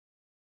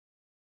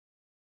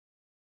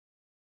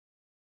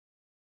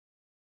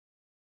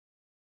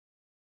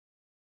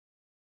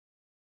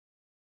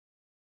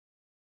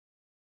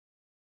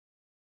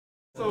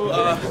So,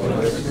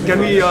 can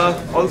we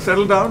all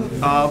settle down?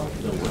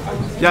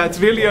 Yeah,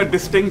 it's really a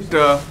distinct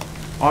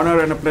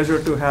honor and a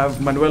pleasure to have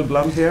Manuel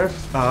Blum here.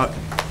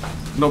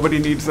 Nobody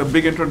needs a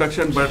big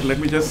introduction, but let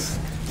me just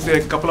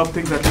say a couple of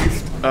things at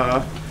least.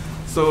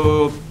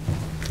 So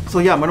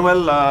yeah,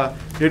 Manuel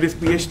did his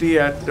PhD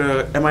at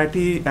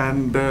MIT,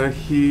 and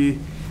he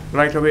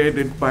right away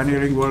did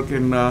pioneering work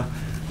in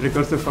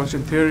recursive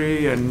function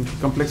theory and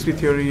complexity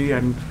theory.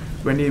 And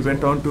when he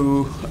went on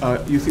to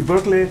UC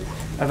Berkeley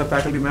as a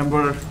faculty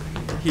member,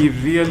 he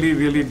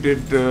really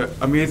did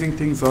amazing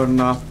things on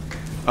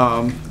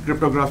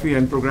cryptography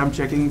and program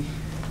checking.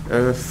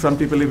 Some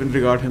people even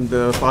regard him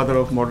the father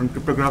of modern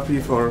cryptography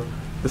for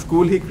the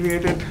school he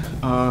created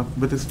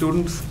with his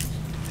students.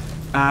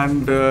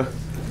 And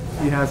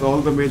he has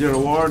all the major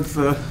awards,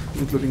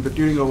 including the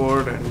Turing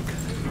Award, and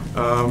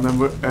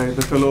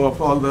the fellow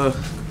of all the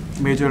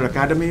major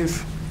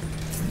academies.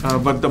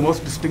 But the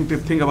most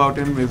distinctive thing about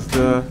him is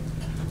the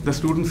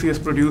students he has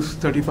produced,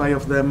 35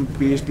 of them,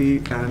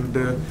 PhD, and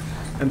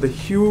the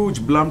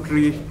huge Blum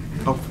tree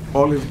of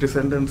all his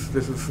descendants.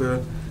 This is,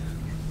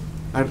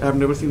 I've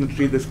never seen a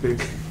tree this big.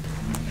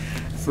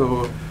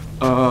 So,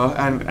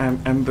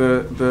 and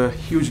the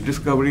huge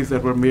discoveries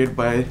that were made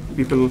by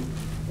people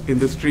in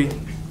this tree.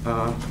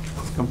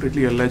 It's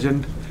completely a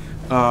legend.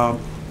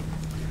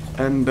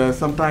 And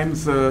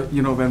sometimes,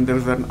 when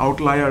there's an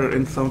outlier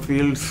in some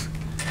fields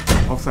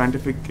of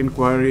scientific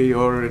inquiry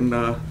or in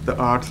the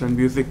arts and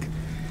music,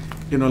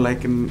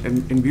 like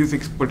in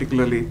music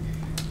particularly,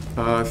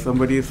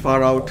 somebody is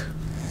far out,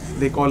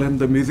 they call him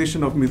the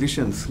musician of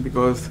musicians,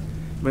 because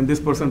when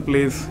this person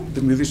plays,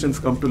 the musicians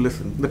come to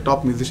listen, the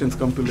top musicians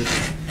come to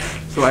listen.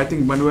 So I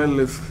think Manuel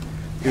is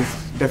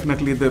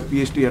definitely the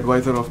PhD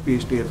advisor of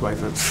PhD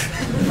advisors.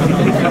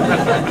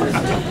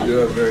 You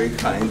are very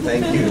kind,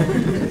 thank you.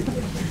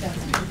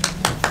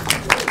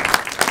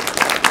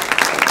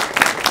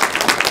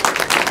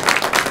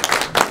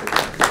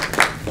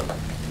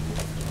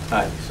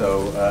 Hi,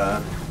 so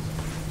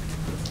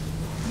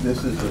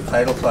this is the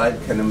title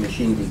slide, Can a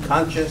Machine Be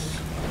Conscious?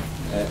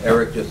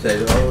 Eric just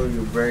said, oh,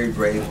 you're very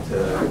brave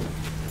to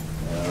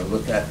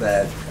look at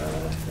that.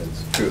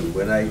 That's true.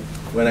 When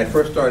I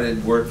first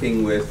started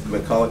working with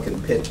McCulloch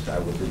and Pitts, I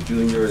was a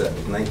junior, that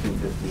was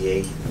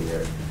 1958, in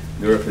their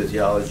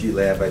neurophysiology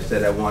lab. I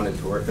said I wanted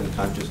to work on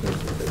consciousness.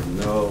 They said,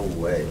 no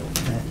way,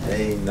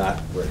 may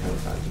not work on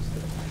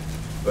consciousness.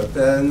 But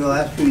in the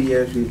last few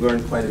years, we've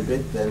learned quite a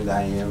bit, and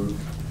I am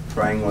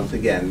trying once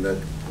again.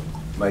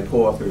 My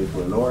co-author is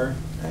Lenore,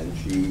 and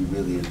she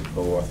really is a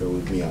co-author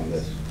with me on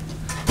this.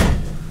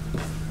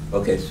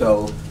 Okay,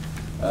 so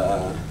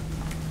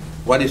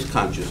what is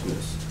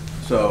consciousness?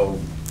 So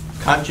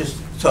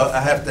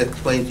I have to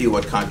explain to you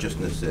what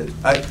consciousness is.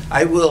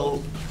 I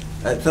will,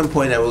 at some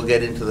point I will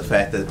get into the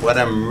fact that what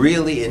I'm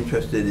really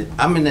interested in,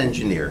 I'm an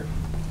engineer.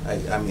 I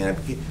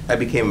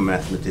became a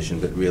mathematician,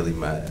 but really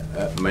my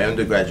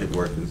undergraduate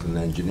work was in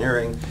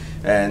engineering.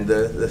 And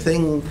the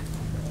thing,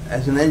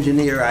 as an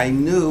engineer, I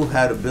knew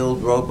how to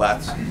build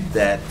robots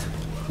that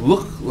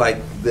look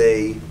like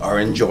they are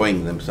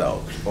enjoying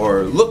themselves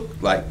or look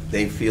like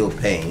they feel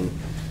pain.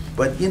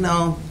 But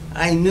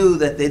I knew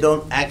that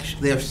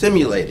they're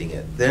simulating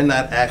it. They're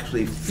not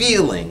actually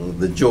feeling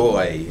the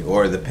joy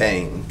or the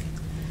pain.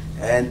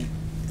 And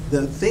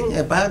the thing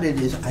about it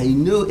is I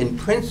knew in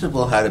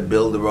principle how to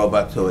build a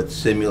robot so it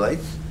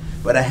simulates,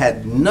 but I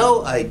had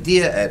no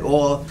idea at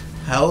all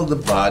how the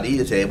body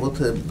is able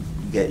to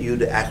get you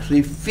to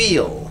actually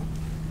feel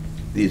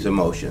these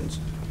emotions.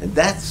 And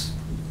that's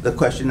the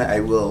question that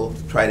I will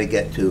try to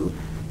get to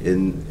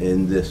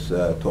in this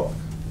talk.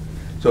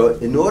 So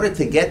in order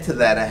to get to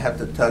that, I have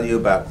to tell you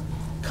about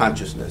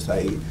consciousness.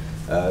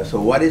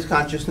 So what is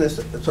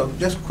consciousness? So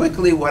just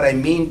quickly, what I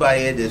mean by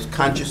it is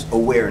conscious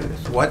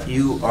awareness, what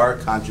you are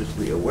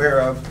consciously aware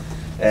of,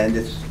 and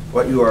it's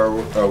what you are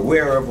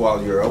aware of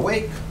while you're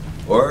awake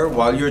or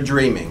while you're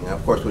dreaming.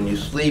 Of course, when you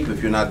sleep,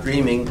 if you're not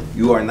dreaming,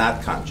 you are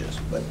not conscious.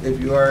 But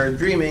if you are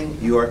dreaming,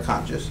 you are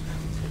conscious.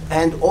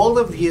 And all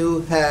of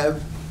you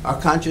are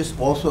conscious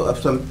also of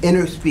some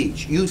inner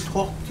speech. You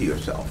talk to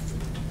yourself,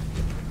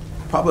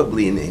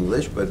 probably in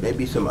English, but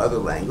maybe some other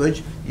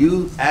language.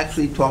 You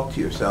actually talk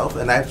to yourself,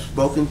 and I've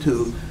spoken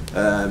to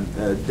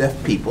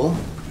deaf people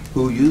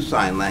who use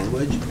sign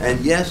language, and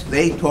yes,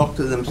 they talk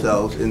to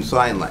themselves in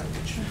sign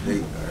language.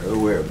 They are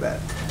aware of that.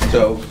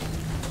 So,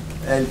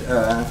 and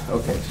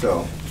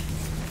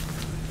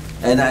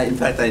in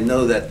fact, I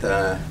know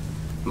that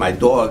my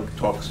dog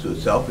talks to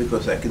itself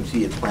because I can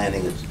see it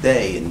planning its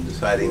day and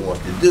deciding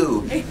what to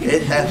do.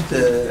 It has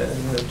to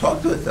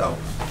talk to itself.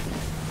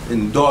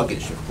 In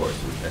doggish, of course.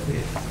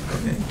 Okay.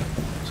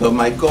 So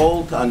my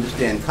goal to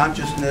understand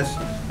consciousness,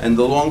 and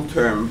the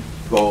long-term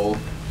goal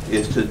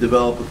is to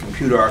develop a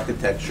computer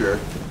architecture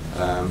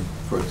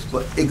for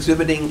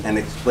exhibiting and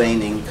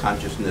explaining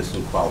consciousness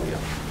and qualia.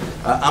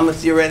 I'm a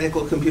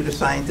theoretical computer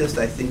scientist.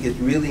 I think it's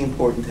really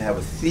important to have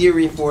a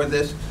theory for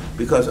this,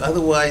 because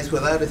otherwise,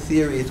 without a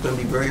theory, it's going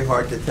to be very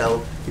hard to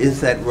tell, is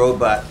that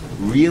robot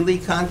really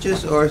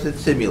conscious or is it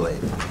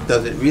simulated?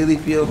 Does it really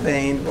feel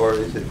pain or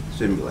is it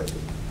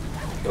simulated?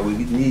 So we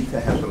need to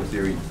have some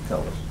theory to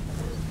tell us.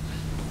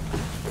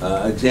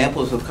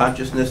 Examples of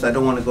consciousness, I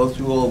don't want to go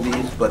through all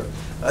these, but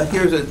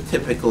here's a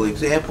typical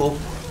example.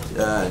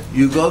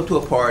 You go to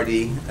a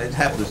party, it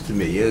happens to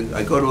me,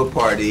 I go to a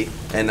party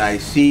and I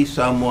see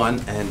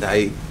someone and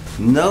I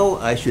know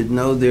I should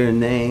know their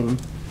name,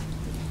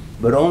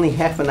 but only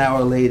half an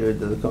hour later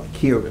does it go,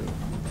 Kieran.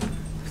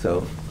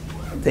 So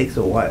it takes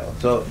a while.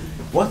 So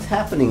what's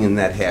happening in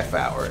that half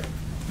hour?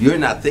 You're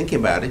not thinking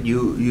about it.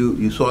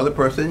 You saw the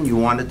person, you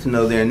wanted to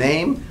know their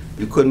name,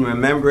 you couldn't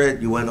remember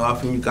it, you went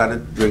off and you got a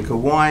drink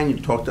of wine, you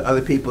talked to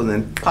other people, and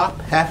then pop,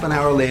 half an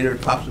hour later,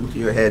 it pops into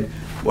your head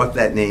what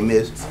that name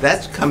is.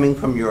 That's coming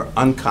from your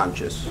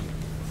unconscious.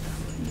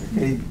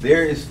 Okay?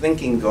 There is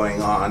thinking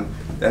going on.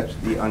 That's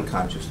the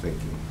unconscious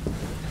thinking.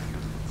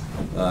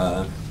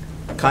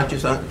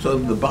 So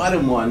the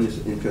bottom one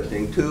is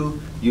interesting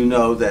too. You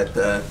know that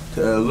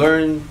to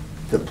learn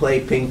to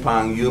play ping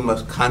pong, you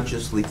must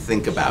consciously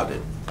think about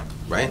it,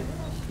 right?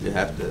 You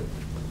have to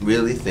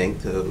really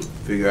think to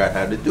figure out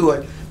how to do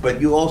it.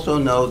 But you also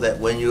know that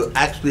when you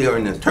actually are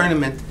in a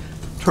tournament,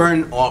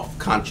 turn off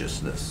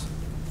consciousness.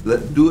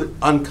 Do it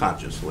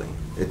unconsciously.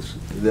 It's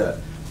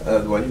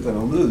otherwise you're going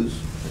to lose.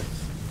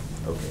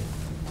 Okay.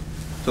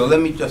 So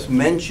let me just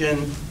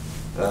mention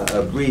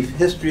a brief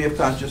history of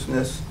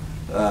consciousness.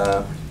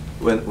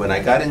 When I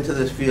got into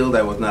this field,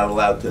 I was not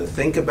allowed to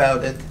think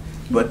about it.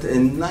 But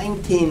in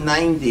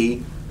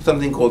 1990,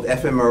 something called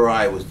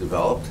fMRI was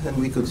developed, and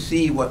we could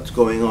see what's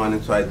going on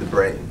inside the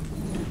brain.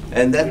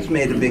 And that's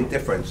made a big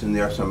difference. And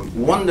there are some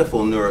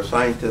wonderful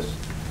neuroscientists,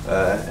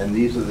 and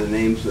these are the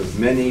names of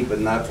many, but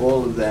not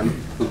all of them,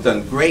 who've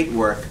done great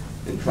work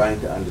in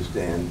trying to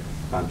understand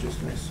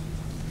consciousness.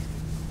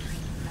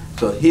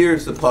 So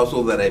here's the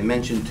puzzle that I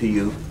mentioned to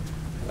you.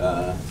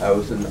 I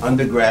was an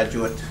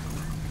undergraduate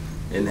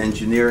in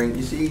engineering.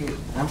 You see,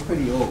 I'm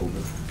pretty old,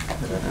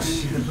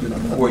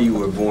 before you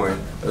were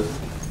born.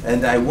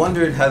 And I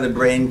wondered how the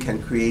brain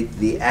can create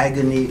the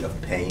agony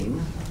of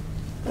pain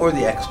or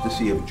the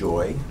ecstasy of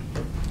joy.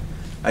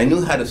 I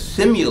knew how to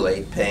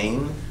simulate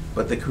pain,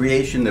 but the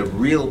creation of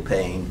real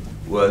pain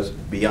was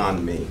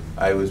beyond me.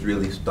 I was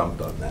really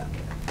stumped on that.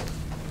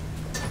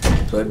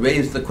 So it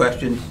raised the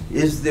question,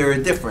 is there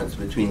a difference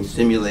between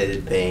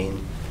simulated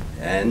pain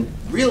and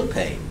real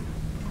pain?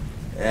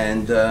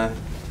 And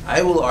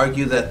I will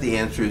argue that the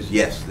answer is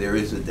yes, there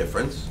is a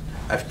difference.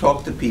 I've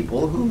talked to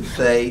people who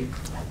say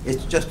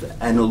it's just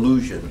an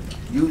illusion.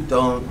 You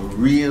don't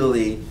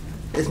really,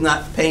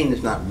 pain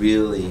is not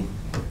really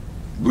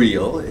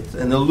real, it's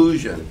an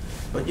illusion.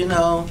 But you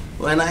know,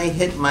 when I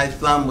hit my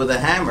thumb with a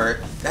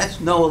hammer, that's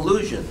no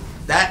illusion.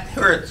 That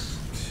hurts,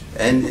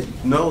 and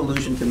it's no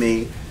illusion to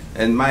me.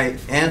 And my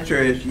answer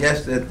is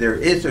yes, that there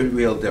is a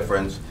real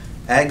difference.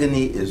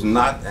 Agony is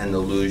not an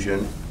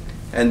illusion.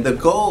 And the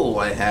goal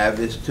I have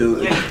is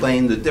to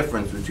explain the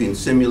difference between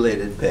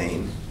simulated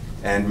pain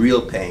and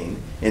real pain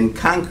in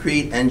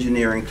concrete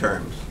engineering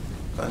terms.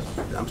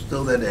 I'm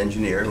still that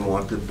engineer who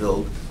wants to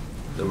build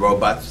the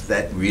robots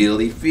that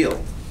really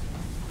feel.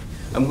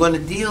 I'm going to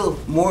deal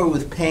more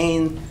with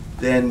pain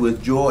than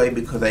with joy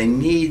because I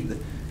need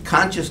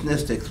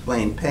consciousness to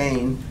explain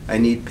pain, I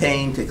need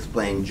pain to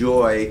explain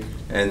joy,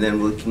 and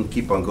then we can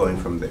keep on going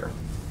from there.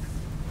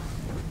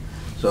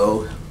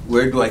 So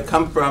where do I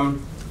come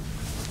from?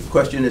 The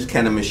question is,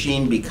 can a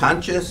machine be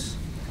conscious?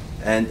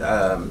 And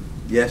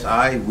yes,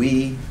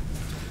 we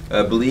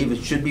believe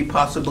it should be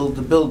possible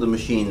to build a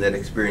machine that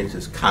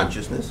experiences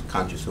consciousness,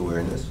 conscious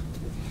awareness,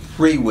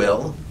 free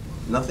will,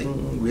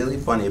 nothing really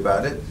funny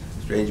about it,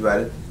 strange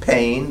about it,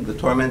 pain, the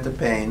torment of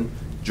pain,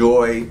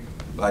 joy,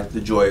 like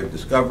the joy of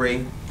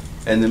discovery,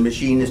 and the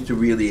machine is to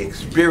really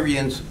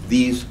experience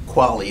these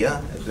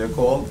qualia, as they're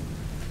called,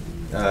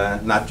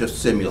 not just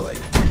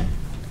simulate.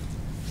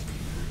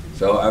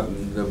 So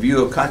the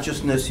view of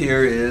consciousness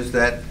here is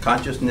that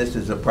consciousness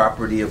is a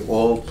property of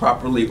all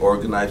properly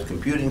organized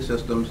computing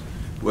systems,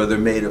 whether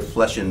made of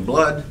flesh and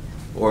blood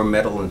or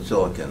metal and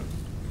silicon.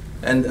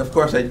 And of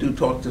course I do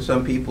talk to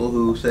some people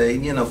who say,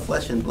 you know,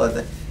 flesh and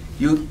blood,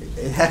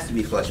 it has to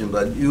be flesh and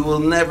blood. You will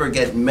never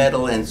get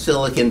metal and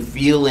silicon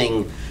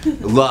feeling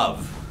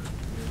love.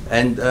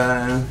 And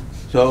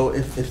so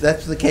if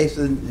that's the case,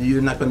 then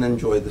you're not going to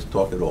enjoy this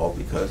talk at all,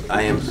 because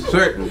I am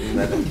certain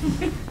that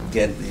you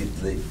get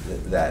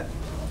that.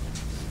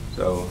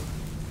 So,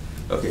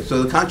 okay,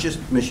 so the conscious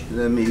machine,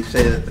 let me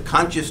say that the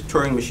conscious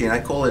Turing machine, I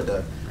call it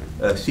a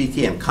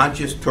CTM,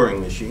 conscious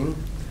Turing machine,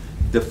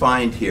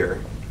 defined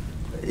here,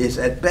 is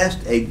at best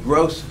a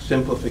gross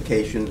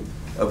simplification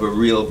of a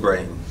real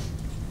brain.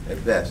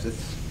 At best,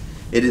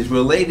 it is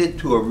related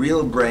to a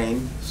real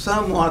brain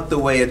somewhat the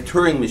way a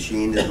Turing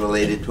machine is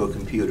related to a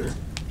computer.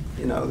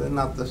 You know, they're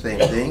not the same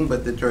thing,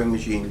 but the Turing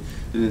machine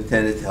is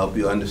intended to help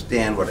you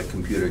understand what a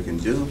computer can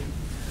do.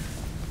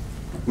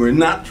 We're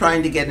not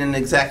trying to get an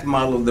exact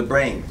model of the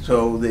brain,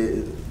 so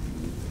the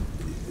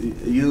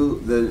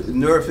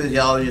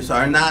neurophysiologists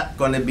are not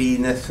going to be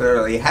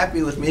necessarily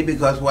happy with me,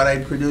 because what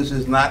I produce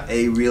is not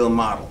a real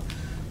model.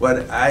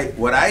 What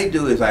I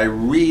do is I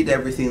read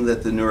everything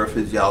that the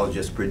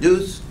neurophysiologists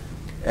produce,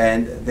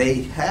 And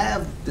they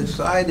have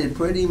decided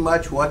pretty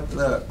much what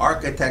the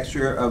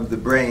architecture of the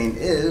brain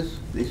is.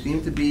 They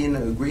seem to be in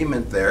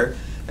agreement there.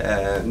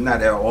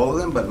 Not all of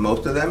them, but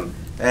most of them.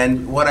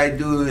 And what I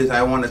do is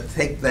I want to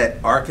take that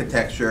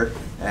architecture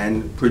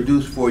and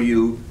produce for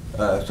you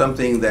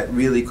something that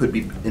really could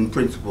be, in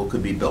principle,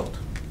 could be built.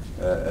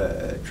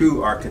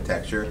 True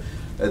architecture.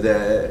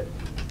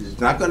 It's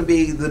not going to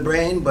be the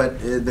brain, but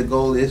the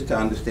goal is to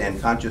understand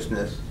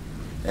consciousness.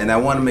 And I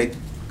want to make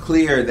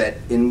clear that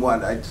in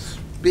what I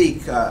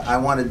speak, I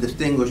want to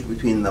distinguish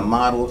between the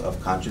model of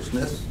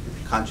consciousness,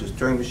 the conscious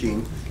Turing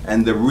machine,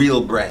 and the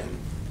real brain.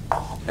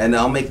 And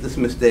I'll make this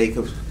mistake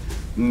of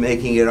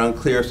making it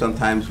unclear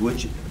sometimes,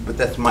 but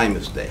that's my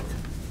mistake.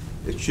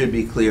 It should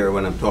be clear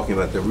when I'm talking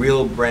about the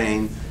real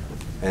brain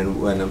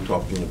and when I'm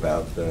talking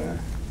about the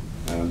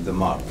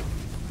model.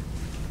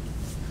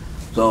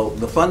 So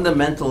the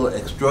fundamental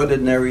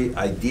extraordinary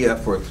idea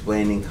for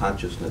explaining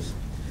consciousness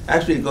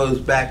actually goes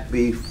back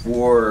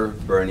before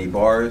Bernie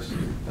Baars.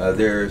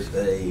 There's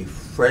a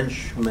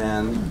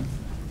Frenchman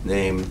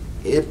named,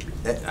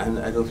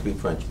 I don't speak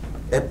French,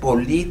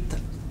 Hippolyte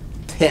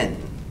Taine.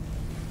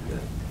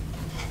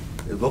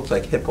 It looks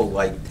like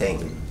Hippolyte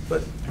Taine,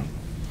 but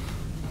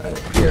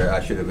here,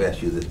 I should have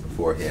asked you this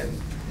beforehand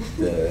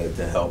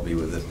to help me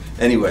with this.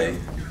 Anyway,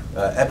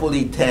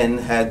 Hippolyte Taine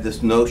had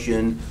this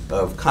notion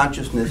of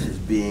consciousness as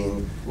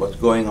being what's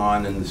going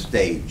on in the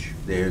stage.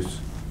 There's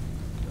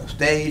a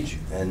stage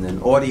and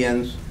an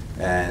audience,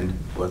 and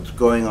what's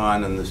going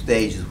on the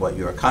stage is what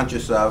you're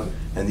conscious of,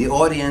 and the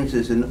audience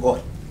is an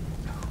audience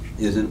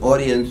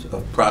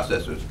of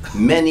processors,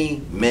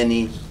 many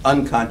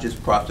unconscious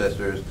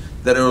processors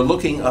that are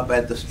looking up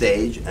at the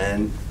stage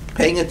and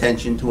paying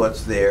attention to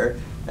what's there.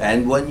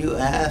 And when you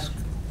ask,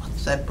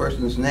 what's that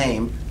person's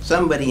name,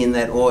 somebody in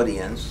that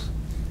audience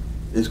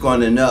is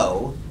going to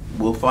know,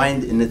 will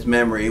find in its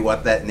memory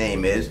what that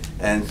name is,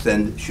 and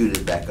shoot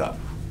it back up.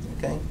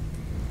 Okay?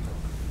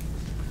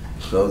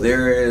 So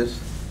there is,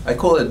 I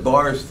call it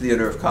Baars'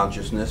 theater of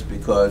consciousness,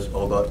 because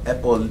although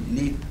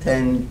Hippolyte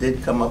Taine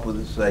did come up with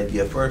this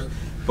idea first,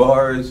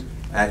 Baars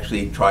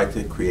actually tried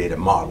to create a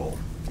model.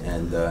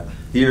 And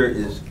here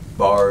is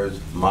Baars'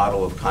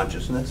 model of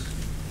consciousness.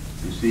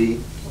 You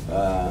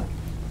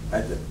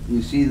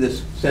see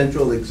this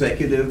central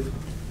executive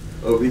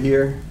over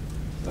here.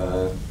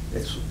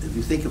 If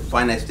you think of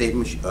finite state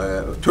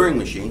Turing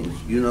machines,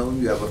 you know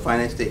you have a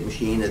finite state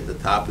machine at the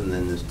top and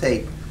then this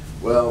tape.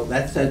 Well,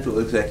 that central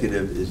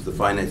executive is the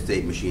finite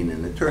state machine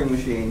in the Turing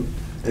machine.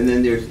 And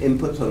then there's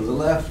inputs on the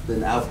left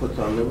and outputs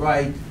on the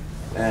right.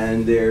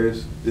 And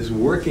there's this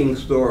working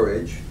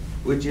storage,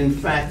 which in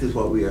fact is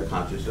what we are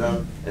conscious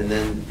of. And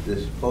then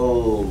this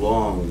whole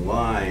long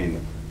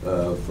line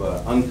of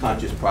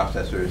unconscious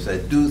processors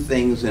that do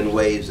things in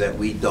ways that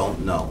we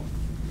don't know.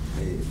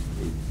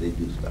 They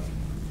do stuff.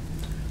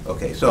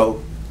 Okay,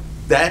 so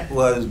that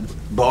was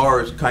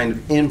Baars' kind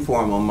of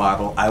informal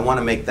model. I want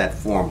to make that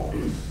formal.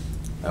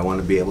 I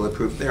want to be able to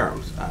prove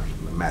theorems. I'm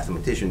a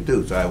mathematician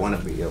too, so I want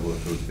to be able to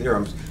prove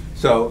theorems.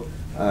 So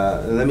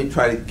let me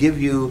try to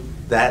give you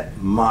that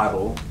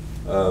model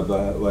of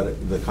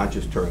the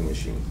conscious Turing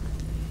machine.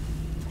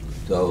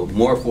 So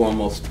more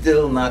formal,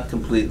 still not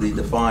completely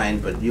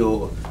defined, but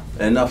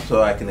enough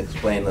so I can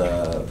explain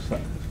at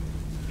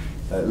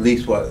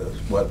least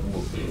what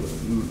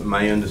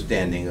my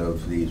understanding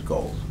of these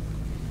goals.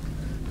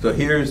 So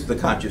here's the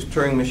conscious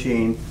Turing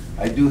machine.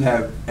 I do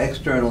have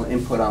external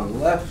input on the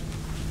left.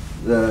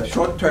 The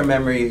short-term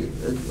memory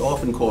is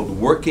often called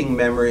working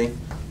memory,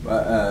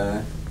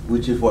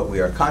 which is what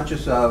we are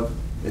conscious of.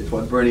 It's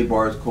what Bernie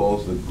Baars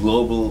calls the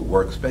global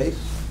workspace.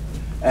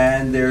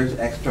 And there's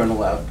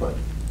external output.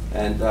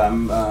 And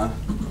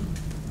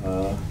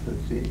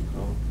let's see,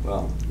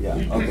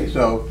 okay,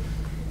 so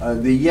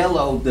the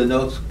yellow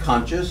denotes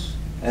conscious,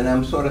 and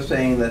I'm sort of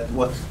saying that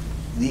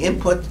the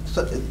input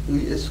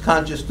is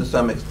conscious to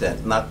some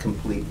extent, not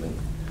completely.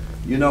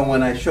 You know,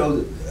 when I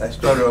started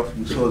off,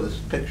 you saw this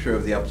picture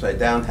of the upside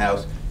down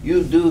house,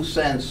 you do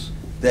sense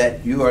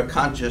that you are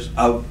conscious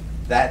of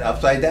that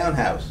upside down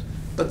house.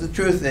 But the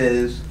truth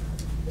is,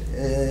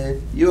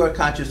 you are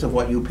conscious of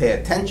what you pay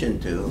attention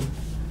to.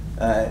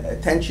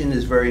 Attention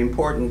is very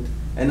important,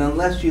 and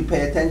unless you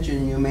pay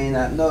attention, you may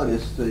not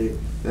notice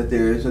that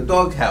there is a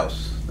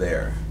doghouse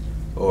there,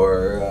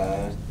 or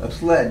a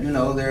sled. You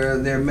know,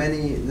 there are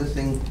many. This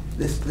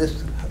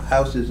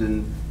house is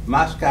in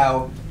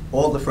Moscow.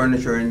 All the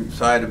furniture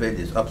inside of it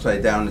is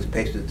upside down. It's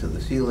pasted to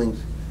the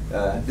ceilings.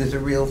 There's a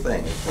real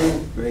thing. It's a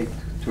great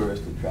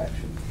tourist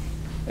attraction.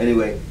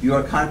 Anyway, you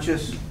are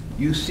conscious.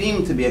 You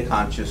seem to be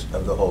conscious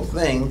of the whole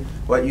thing.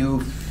 What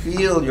you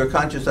feel you're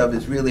conscious of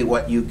is really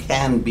what you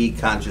can be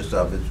conscious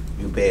of if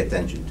you pay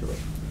attention to it.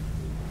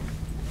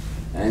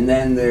 And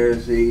then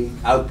there's the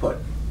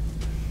output,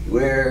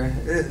 where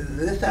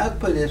this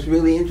output is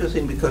really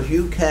interesting because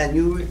you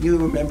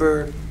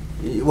remember,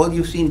 well,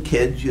 you've seen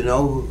kids, you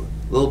know,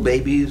 little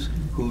babies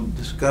who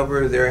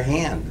discover their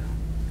hand,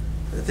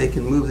 that they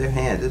can move their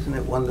hand. Isn't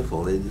it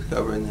wonderful? They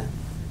discover, and it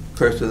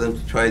occurs to them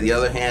to try the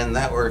other hand, and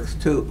that works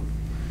too.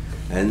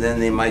 And then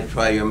they might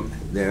try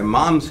their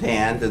mom's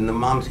hand, and the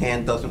mom's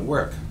hand doesn't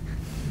work.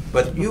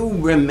 But you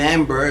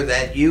remember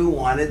that you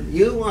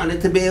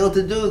wanted to be able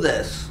to do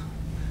this.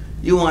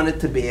 You wanted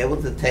to be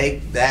able to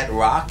take that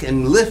rock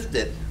and lift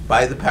it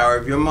by the power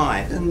of your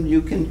mind. And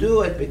you can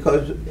do it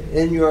because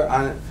in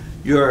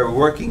your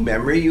working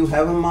memory, you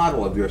have a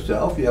model of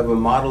yourself, you have a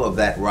model of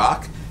that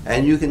rock,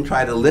 and you can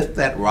try to lift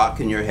that rock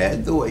in your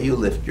head the way you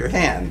lift your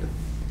hand.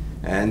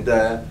 And,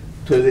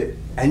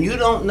 and you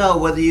don't know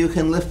whether you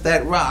can lift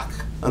that rock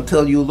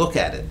until you look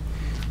at it.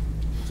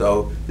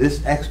 So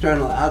this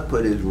external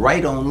output is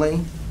right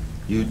only.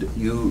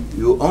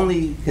 You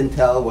only can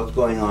tell what's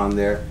going on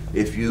there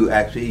if you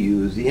actually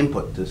use the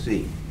input to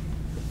see.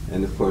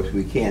 And of course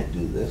we can't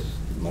do this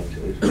much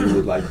as we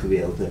would like to be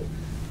able to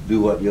do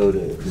what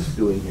Yoda is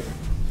doing here.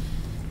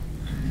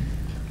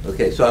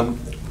 Okay, so I'm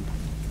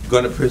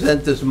going to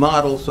present this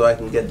model so I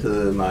can get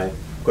to my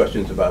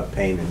questions about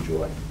pain and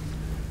joy.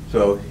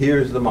 So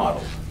here's the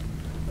model.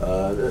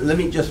 Let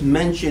me just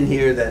mention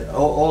here that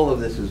all of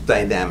this is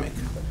dynamic,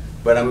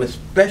 but I'm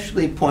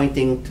especially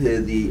pointing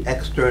to the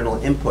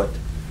external input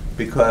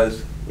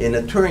because in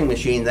a Turing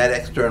machine that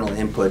external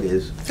input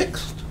is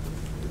fixed.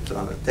 It's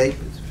on a tape,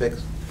 it's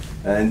fixed.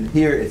 And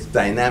here it's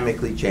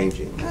dynamically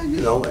changing. And, you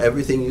know,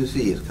 everything you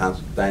see is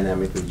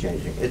dynamically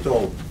changing. It's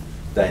all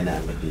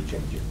dynamically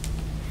changing.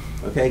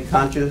 Okay,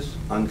 conscious,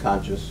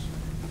 unconscious.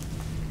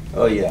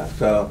 Oh yeah,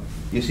 so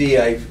you see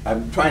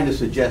I'm trying to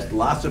suggest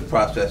lots of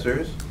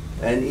processors,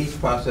 and each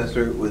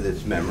processor with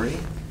its memory.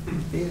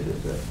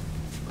 Here's a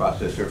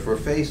processor for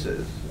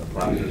faces, a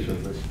processor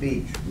for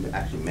speech,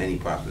 actually many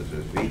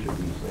processors for each of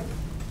these things.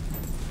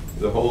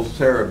 The whole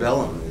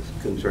cerebellum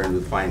is concerned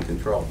with fine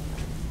control.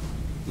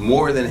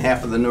 More than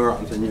half of the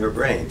neurons in your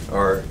brain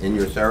are in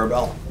your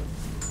cerebellum,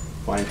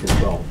 fine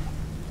control.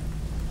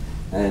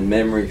 And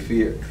memory,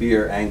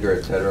 fear, anger,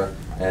 etc.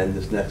 And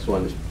this next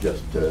one is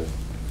just to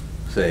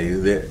say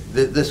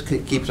this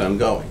keeps on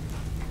going.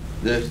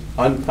 There's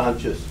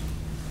unconscious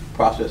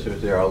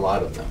processors, there are a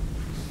lot of them.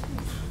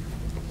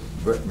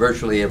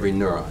 Virtually every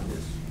neuron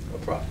is a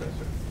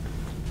processor.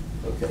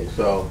 Okay,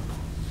 so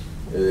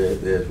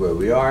there's where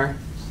we are.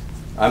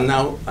 I'm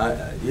now,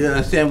 you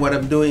understand what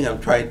I'm doing?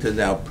 I'm trying to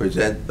now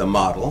present the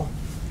model,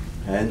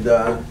 and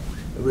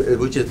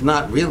which is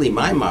not really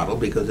my model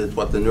because it's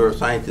what the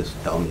neuroscientists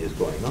tell me is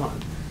going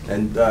on.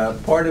 And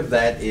part of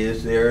that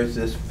is there's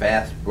this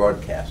fast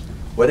broadcast.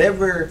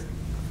 Whatever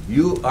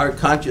you are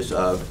conscious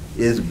of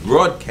is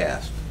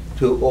broadcast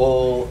to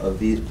all of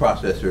these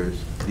processors,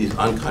 these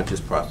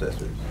unconscious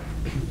processors.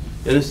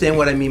 You understand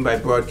what I mean by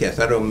broadcast?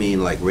 I don't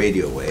mean like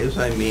radio waves.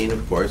 I mean,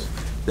 of course,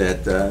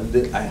 that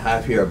I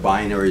have here a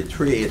binary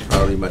tree. It's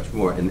probably much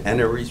more an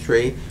n-ary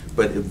tree,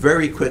 but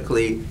very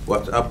quickly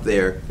what's up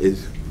there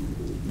is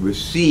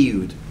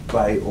received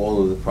by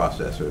all of the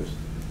processors.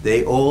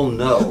 They all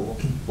know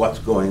what's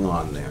going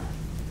on there.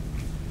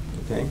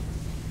 Okay?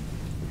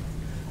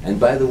 And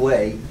by the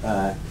way,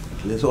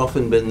 there's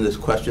often been this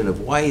question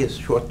of why is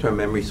short-term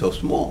memory so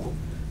small?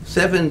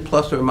 7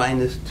 plus or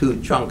minus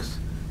 2 chunks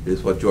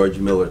is what George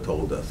Miller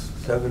told us.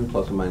 7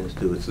 plus or minus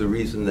 2. It's the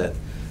reason that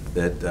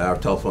our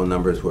telephone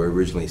numbers were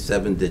originally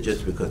 7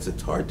 digits because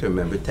it's hard to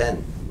remember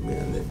 10. I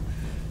mean,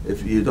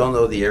 if you don't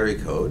know the area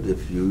code,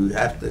 if you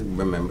have to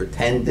remember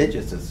 10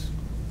 digits,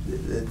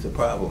 it's a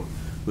problem.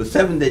 With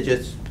 7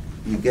 digits,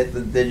 you get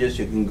the digits,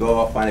 you can go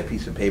off, find a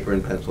piece of paper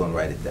and pencil and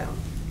write it down.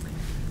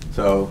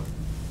 So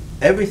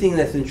everything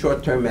that's in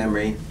short-term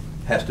memory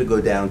has to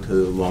go down to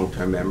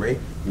long-term memory.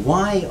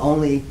 Why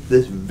only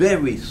this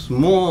very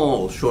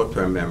small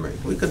short-term memory?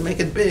 We could make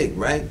it big,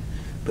 right?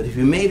 But if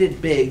you made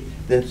it big,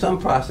 then some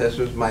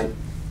processors might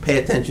pay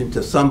attention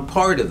to some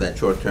part of that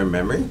short-term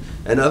memory,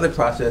 and other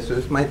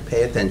processors might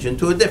pay attention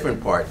to a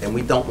different part, and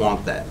we don't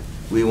want that.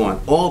 We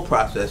want all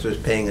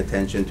processors paying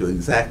attention to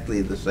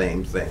exactly the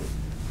same thing.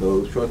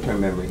 So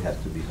short-term memory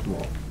has to be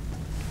small.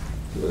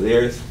 So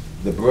there's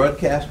the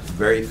broadcast,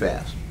 very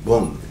fast,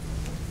 boom.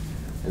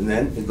 And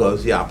then it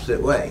goes the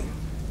opposite way.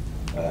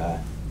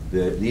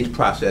 These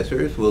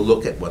processors will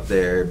look at what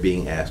they're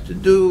being asked to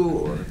do,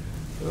 or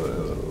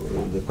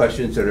the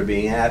questions that are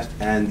being asked,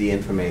 and the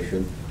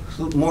information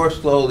more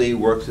slowly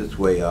works its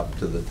way up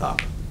to the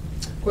top.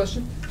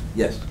 Question?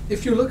 Yes?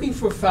 If you're looking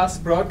for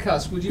fast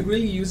broadcast, would you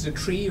really use a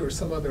tree or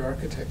some other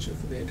architecture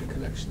for the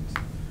interconnections?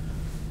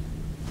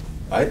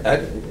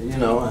 You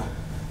know,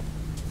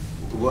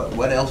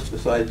 what else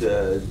besides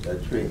a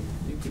tree?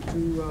 You could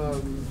do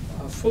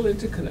a full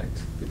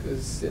interconnect,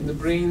 because in the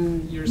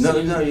brain you're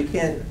seeing... No, you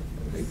can't.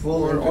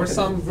 Or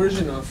some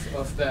version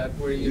of that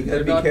where you got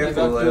to be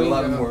careful. There are a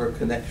lot more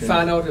connections.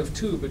 Fan out of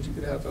 2, but you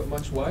could have a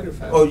much wider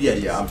fan. Oh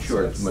yeah, I'm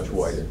sure it's much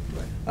wider.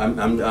 Right.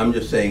 I'm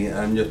just saying.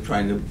 I'm just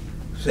trying to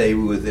say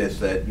with this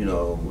that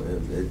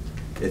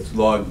it's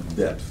log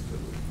depth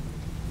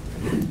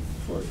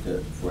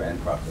for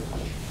end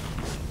processing.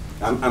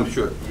 I'm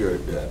sure you're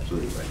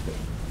absolutely right there.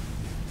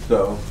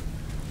 So,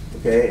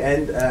 okay,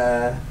 and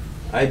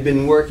I've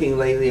been working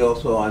lately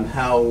also on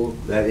how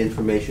that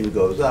information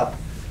goes up.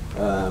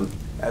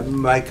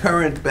 My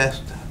current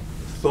best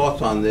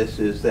thoughts on this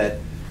is that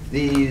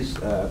these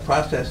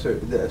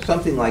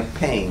something like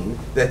pain,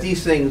 that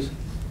these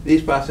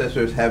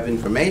processors have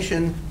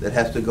information that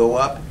has to go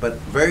up, but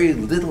very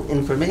little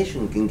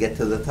information can get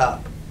to the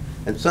top.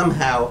 And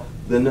somehow,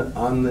 in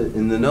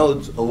the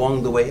nodes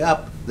along the way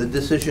up, the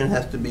decision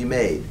has to be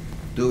made.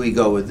 Do we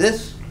go with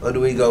this, or do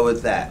we go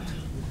with that?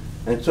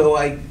 And so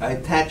I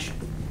attach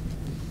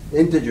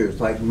integers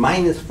like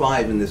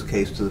 -5 in this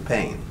case to the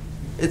pain.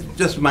 It's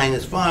just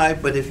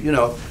 -5, but if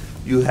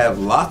you have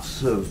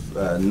lots of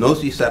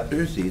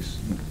nociceptors, these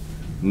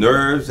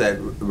nerves that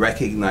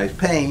recognize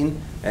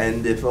pain,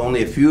 and if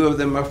only a few of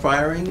them are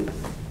firing,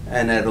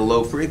 and at a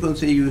low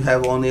frequency, you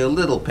have only a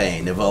little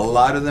pain. If a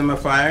lot of them are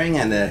firing,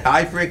 and at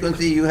high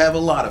frequency, you have a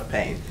lot of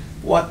pain.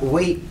 What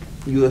weight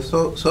you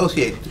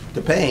associate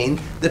to pain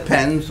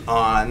depends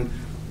on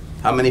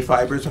how many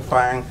fibers are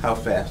firing, how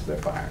fast they're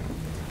firing.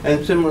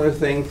 And similar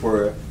thing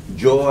for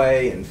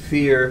joy and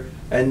fear.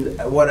 And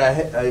what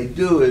I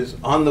do is,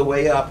 on the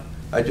way up,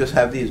 I just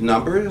have these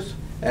numbers,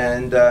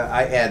 and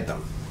I add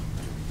them.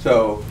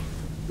 So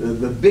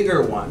the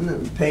bigger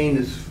one, pain,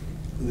 is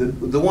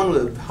the one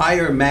with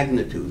higher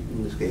magnitude,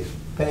 in this case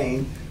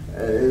pain.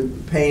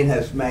 Pain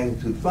has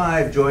magnitude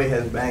 5, joy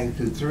has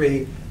magnitude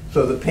 3,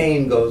 so the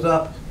pain goes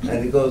up,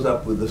 and it goes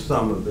up with the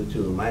sum of the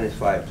two,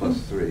 -5 plus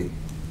 3,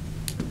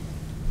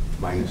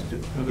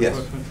 -2. Another Yes?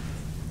 question.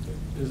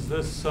 Is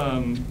this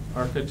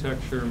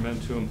architecture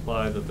meant to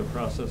imply that the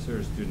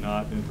processors do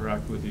not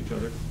interact with each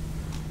other?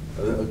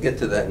 I'll get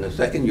to that in a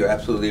second. You're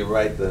absolutely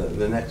right.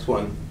 The next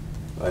one,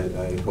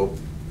 I hope,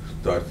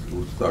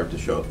 will start to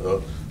show.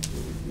 Oh,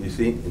 you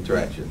see,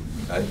 interaction.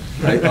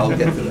 I'll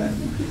get to that.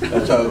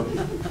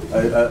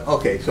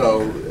 Okay,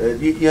 so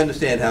you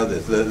understand how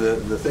this,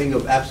 the thing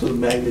of absolute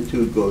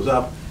magnitude goes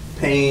up,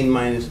 pain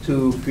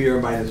 -2, fear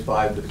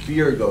 -5, the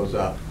fear goes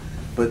up,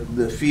 but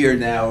the fear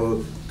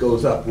now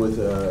goes up with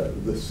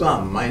the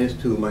sum,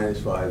 -2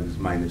 -5 is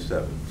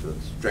 -7, so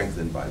it's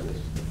strengthened by this.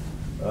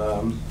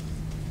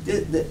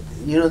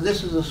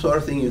 This is the sort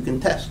of thing you can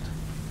test.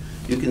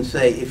 You can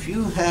say, if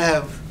you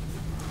have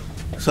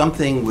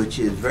something which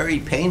is very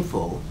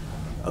painful,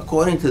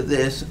 according to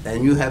this,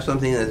 and you have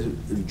something that's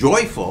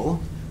joyful,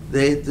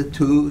 the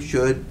two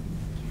should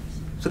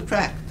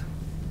subtract.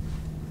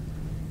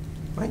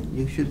 Right?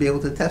 You should be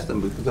able to test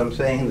them, because I'm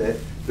saying that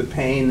the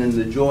pain and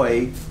the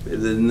joy,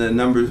 the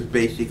numbers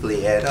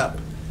basically add up.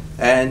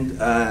 And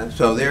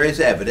so there is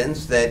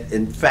evidence that,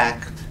 in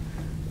fact,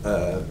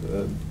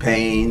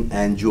 pain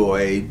and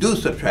joy do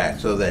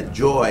subtract, so that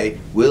joy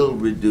will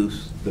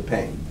reduce the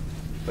pain.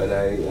 But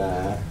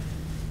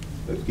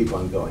let's keep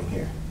on going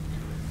here.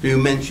 You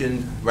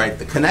mentioned, right,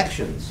 the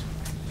connections.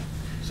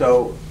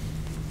 So,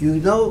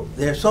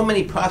 there's so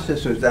many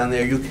processors down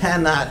there, you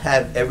cannot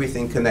have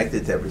everything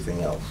connected to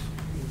everything else.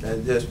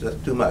 That's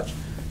too much.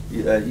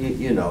 It's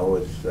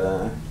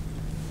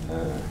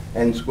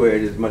n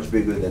squared is much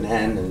bigger than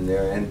n, and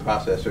there are n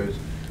processors.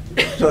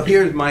 So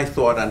here's my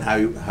thought on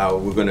how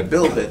we're going to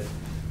build it.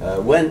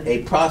 When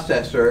a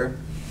processor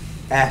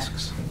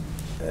asks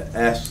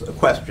a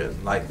question,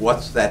 like,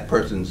 what's that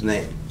person's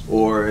name?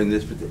 Or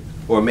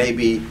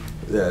maybe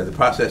the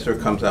processor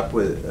comes up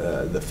with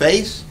the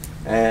face,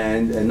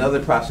 and another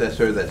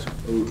processor that's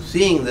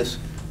seeing this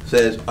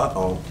says,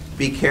 uh-oh,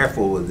 be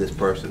careful with this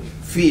person.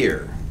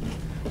 Fear.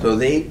 So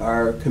they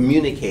are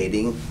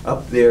communicating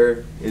up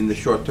there in the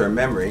short-term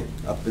memory,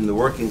 up in the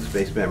working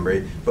space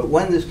memory. But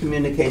when this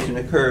communication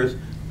occurs,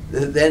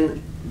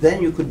 then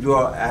you could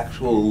draw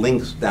actual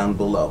links down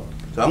below.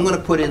 So I'm going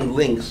to put in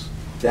links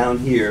down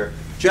here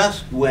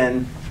just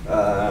when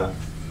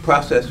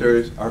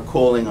processors are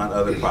calling on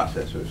other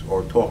processors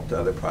or talk to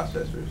other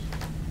processors.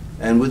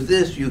 And with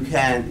this, you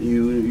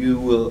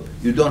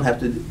don't have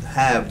to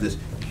have this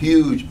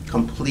huge,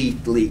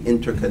 completely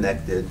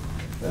interconnected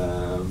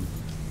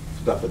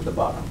stuff at the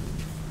bottom.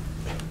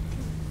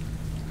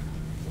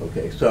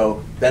 Okay,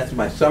 so that's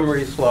my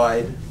summary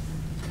slide.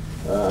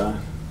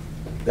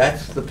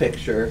 That's the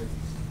picture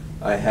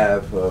I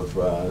have of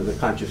the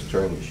conscious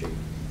Turing machine.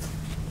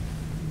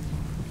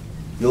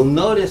 You'll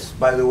notice,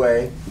 by the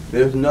way,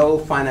 there's no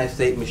finite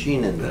state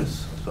machine in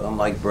this. So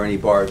unlike Bernie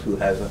Baars, who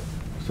has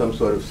some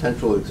sort of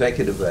central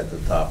executive at the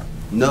top,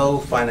 no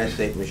finite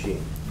state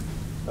machine.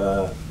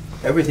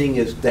 Everything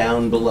is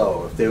down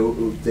below. If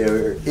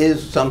there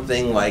is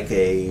something like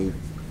a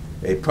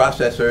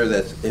processor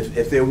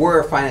if there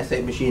were a finite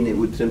state machine, it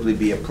would simply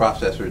be a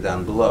processor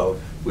down below,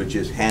 which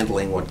is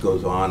handling what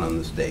goes on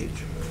the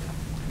stage.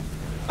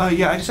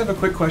 Yeah, I just have a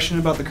quick question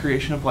about the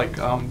creation of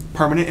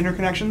permanent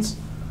interconnections.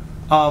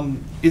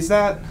 Is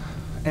that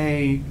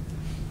a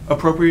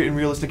appropriate and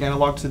realistic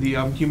analog to the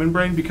human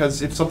brain?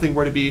 Because if something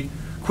were to be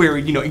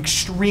queried,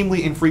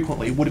 extremely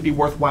infrequently, would it be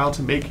worthwhile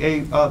to make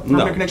a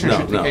permanent connection, or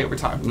should it decay over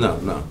time?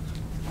 No.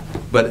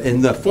 But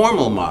in the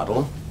formal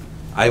model,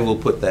 I will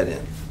put that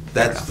in.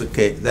 That's the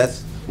case.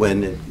 That's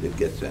when it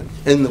gets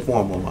in the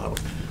formal model.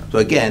 So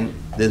again,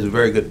 there's a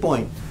very good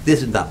point.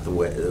 This is not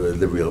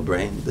the real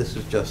brain. This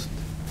is just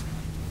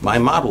my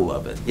model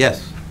of it.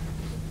 Yes.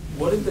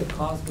 What is the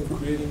cost of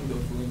creating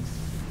those links?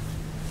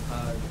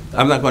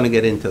 I'm not going to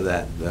get into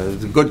that.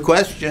 It's a good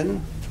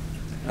question.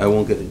 I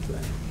won't get into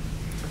that.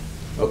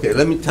 Okay,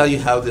 let me tell you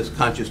how this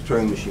conscious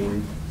Turing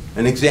machine,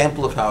 an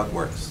example of how it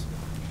works.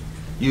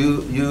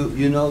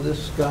 You know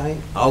this guy,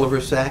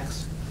 Oliver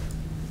Sacks?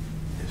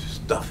 His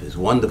stuff is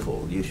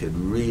wonderful. You should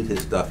read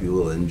his stuff. You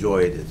will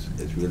enjoy it.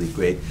 It's really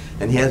great.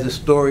 And he has a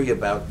story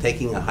about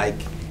taking a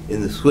hike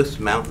in the Swiss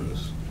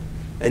mountains.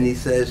 And he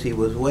says he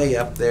was way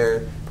up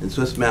there in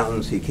Swiss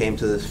mountains. He came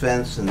to this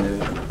fence, and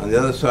on the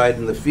other side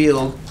in the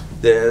field,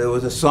 there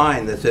was a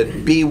sign that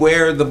said,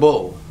 "Beware the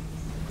bull."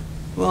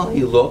 Well,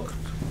 he looked,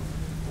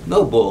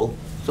 no bull,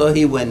 so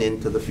he went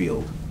into the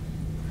field.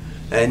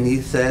 And he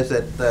says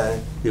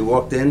that he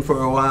walked in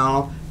for a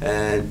while,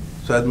 and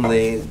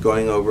suddenly,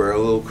 going over a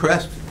little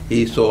crest,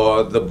 he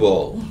saw the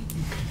bull.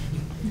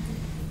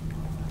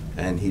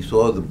 And he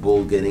saw the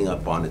bull getting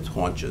up on its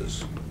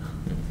haunches.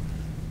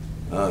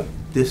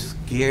 This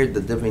scared the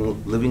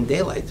living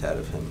daylights out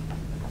of him.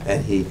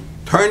 And he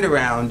turned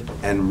around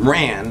and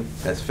ran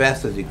as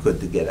fast as he could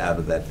to get out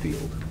of that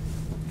field.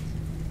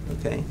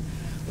 Okay?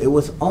 It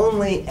was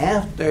only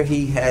after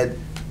he had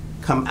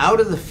come out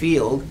of the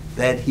field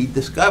that he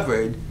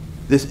discovered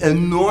this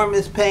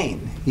enormous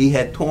pain. He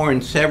had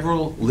torn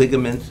several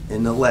ligaments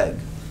in the leg.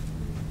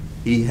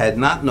 He had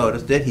not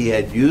noticed it. He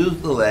had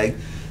used the leg,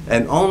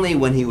 and only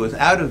when he was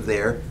out of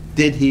there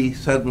did he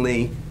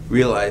suddenly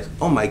realize,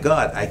 oh my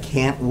God, I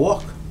can't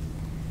walk.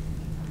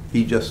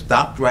 He just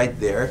stopped right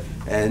there,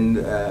 and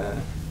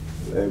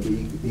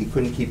he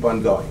couldn't keep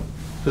on going.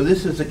 So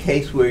this is a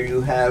case where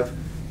you have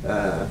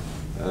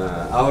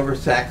Oliver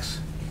Sacks.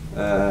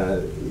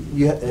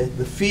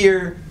 The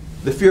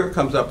fear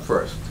comes up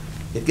first.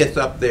 It gets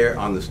up there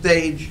on the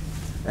stage,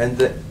 and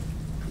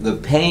the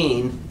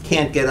pain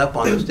can't get up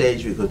on the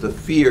stage because the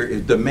fear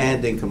is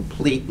demanding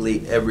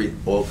completely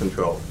all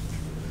control.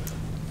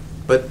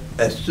 But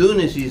as soon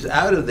as he's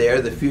out of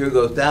there, the fear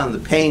goes down, the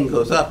pain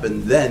goes up,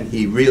 and then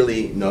he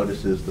really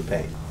notices the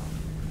pain.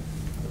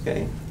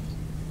 Okay?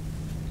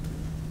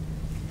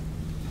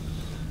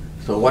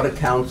 So what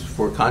accounts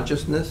for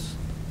consciousness?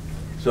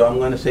 So I'm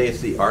going to say it's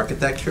the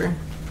architecture.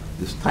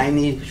 This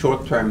tiny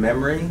short-term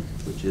memory,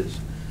 which is,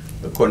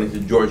 according to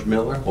George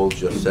Miller, holds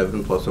just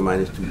 7 plus or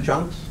minus 2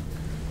 chunks.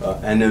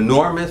 An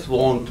enormous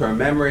long-term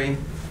memory,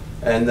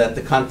 and that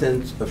the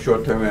contents of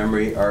short-term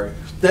memory are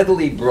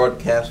steadily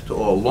broadcast to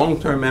all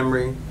long-term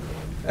memory,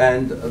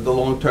 and the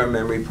long-term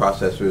memory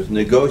processors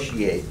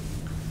negotiate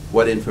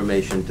what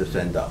information to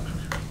send up.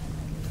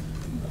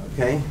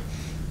 Okay?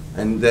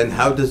 And then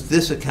how does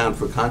this account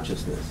for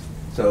consciousness?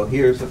 So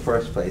here's the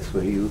first place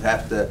where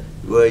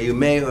you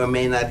may or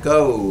may not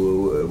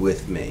go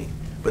with me.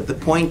 But the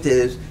point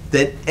is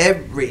that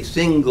every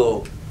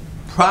single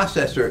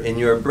processor in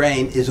your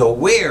brain is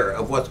aware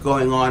of what's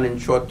going on in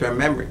short-term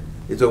memory.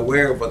 It's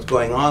aware of what's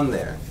going on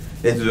there.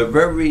 It's a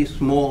very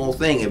small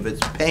thing. If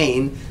it's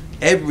pain,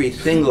 every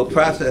single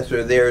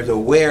processor there is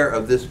aware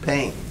of this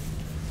pain.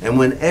 And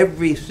when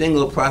every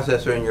single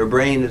processor in your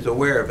brain is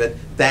aware of it,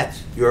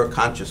 that's your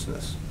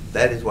consciousness.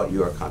 That is what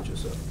you are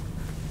conscious of.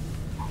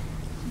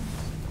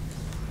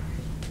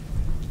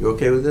 You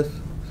okay with this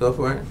so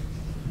far?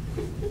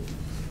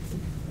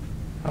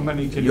 How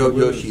many can you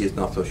lose? Yoshi is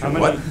not so sure.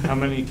 How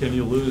many can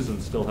you lose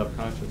and still have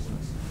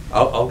consciousness?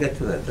 I'll get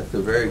to that. That's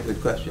a very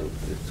good question.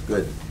 It's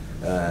good.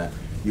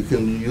 You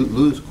can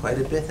lose quite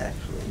a bit,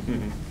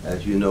 actually,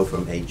 as you know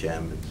from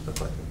HM and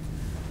stuff like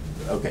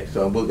that. Okay,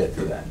 so we'll get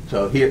to that.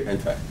 So here, in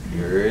fact,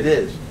 here it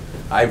is.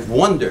 I've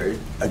wondered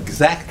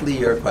exactly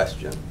your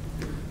question.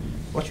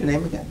 What's your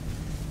name again?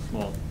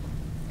 Small.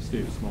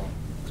 Steve Small.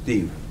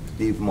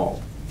 Steve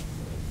Moll.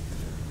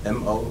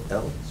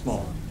 M-O-L?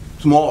 Small.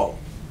 Small.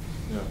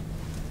 Yeah.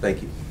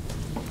 Thank you,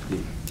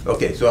 Steve.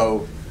 Okay,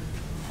 so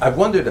I've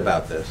wondered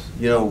about this.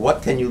 You know,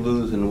 what can you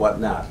lose and what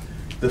not?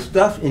 The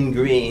stuff in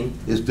green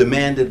is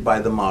demanded by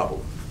the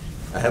model.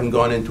 I haven't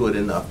gone into it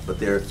enough, but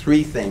there are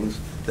 3 things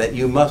that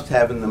you must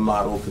have in the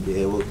model to be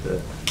able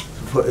to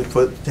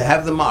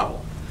have the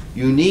model.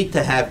 You need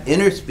to have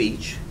inner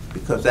speech,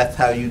 because that's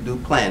how you do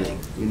planning.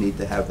 You need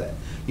to have that.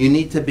 You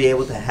need to be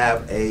able to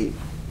have a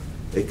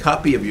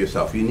copy of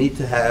yourself. You need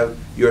to have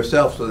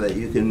yourself so that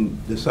you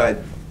can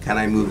decide, can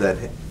I move that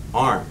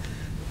arm?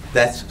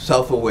 That's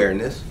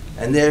self-awareness.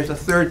 And there's a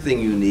third thing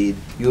you need.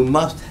 You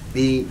must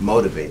be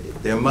motivated.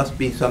 There must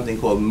be something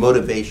called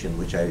motivation,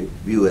 which I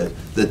view as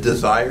the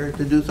desire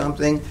to do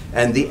something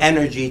and the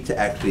energy to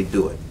actually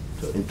do it.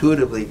 So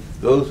intuitively,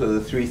 those are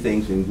the 3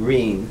 things in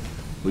green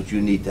which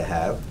you need to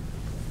have.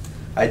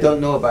 I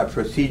don't know about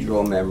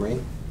procedural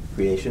memory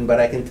creation, but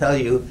I can tell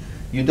you,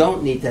 you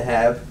don't need to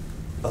have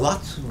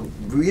lots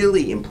of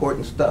really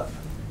important stuff.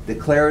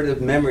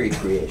 Declarative memory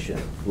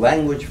creation,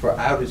 language for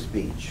outer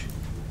speech.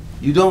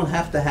 You don't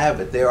have to have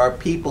it. There are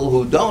people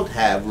who don't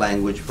have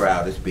language for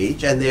outer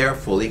speech, and they are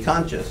fully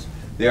conscious.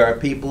 There are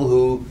people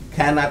who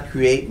cannot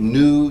create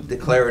new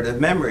declarative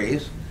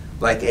memories,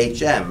 like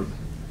HM.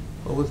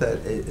 What was that?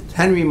 It's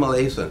Henry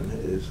Molaison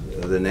is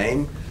the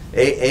name.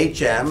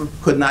 HM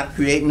could not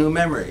create new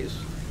memories.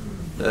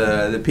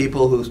 The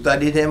people who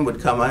studied him would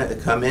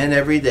come in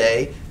every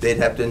day. They'd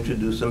have to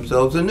introduce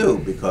themselves anew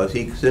because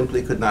he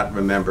simply could not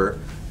remember.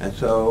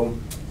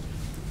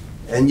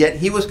 And yet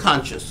he was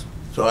conscious.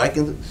 So I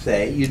can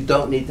say you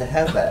don't need to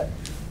have that.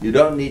 You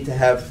don't need to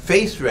have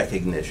face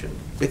recognition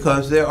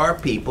because there are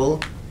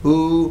people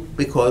who,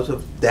 because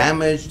of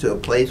damage to a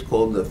place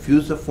called the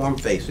fusiform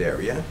face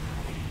area,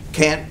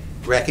 can't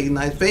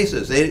recognize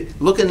faces. They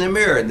look in the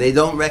mirror and they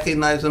don't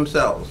recognize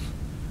themselves.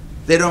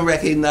 They don't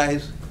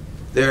recognize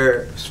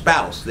their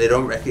spouse. They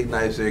don't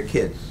recognize their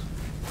kids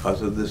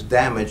because of this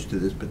damage to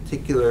this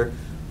particular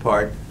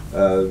part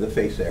of the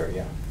face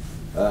area.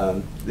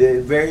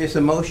 The various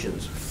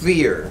emotions,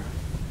 fear.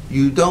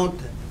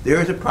 There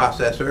is a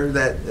processor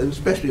that,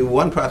 especially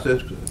one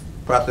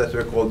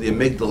processor called the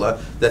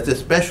amygdala, that's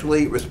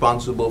especially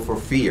responsible for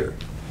fear.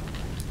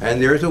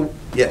 And there's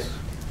yes?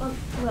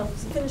 Well,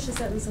 finish the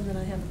sentence and then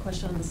I have a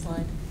question on the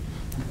slide.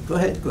 Go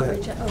ahead.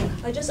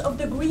 Oh, of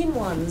the green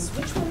ones,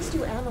 which ones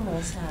do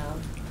animals have?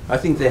 I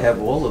think they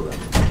have all of them.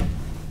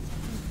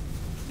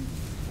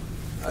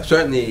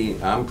 Certainly,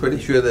 I'm pretty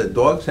sure that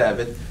dogs have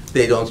it.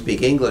 They don't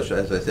speak English,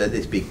 as I said,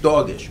 they speak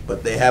Dogish,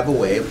 but they have a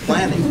way of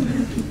planning.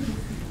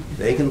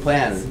 They can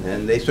plan,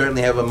 and they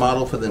certainly have a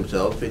model for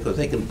themselves because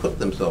they can put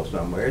themselves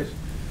somewhere.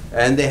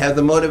 And they have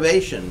the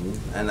motivation,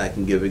 and I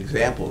can give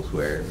examples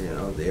where,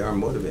 they are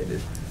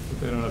motivated. But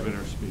they don't have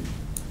inner speech.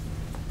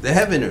 They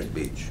have inner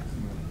speech.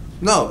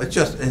 No, it's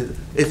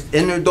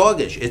inner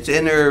Dogish. It's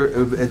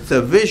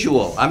a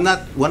visual.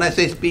 When I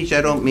say speech,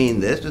 I don't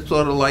mean this. It's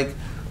sort of like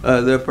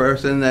the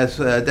person that's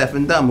deaf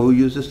and dumb who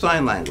uses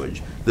sign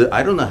language.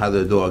 I don't know how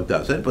the dog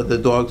does it, but the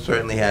dog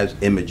certainly has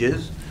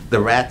images. The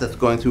rat that's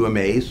going through a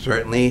maze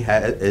certainly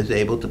is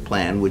able to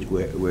plan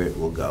where it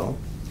will go.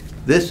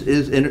 This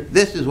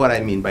is what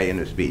I mean by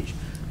inner speech.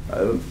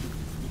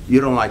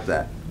 You don't like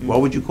that. What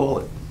would you call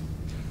it?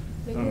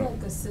 Maybe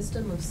like a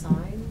system of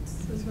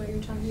signs is what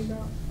you're talking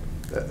about?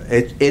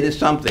 It is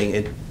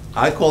something.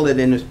 I call it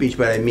inner speech,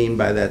 but I mean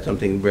by that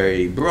something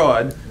very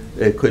broad.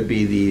 It could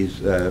be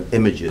these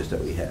images that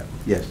we have.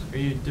 Yes? Are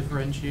you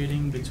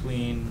differentiating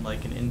between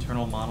like an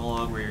internal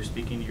monologue where you're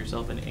speaking to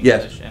yourself in English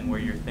yes. and where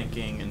you're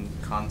thinking in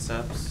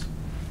concepts?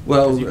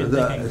 Well,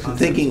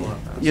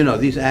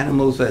 these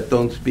animals that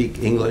don't speak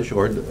English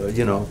or,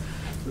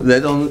 they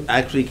don't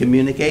actually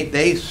communicate,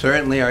 they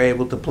certainly are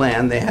able to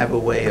plan. They have a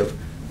way of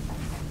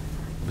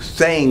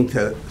saying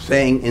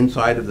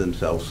inside of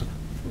themselves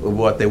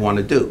what they want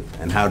to do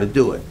and how to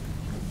do it.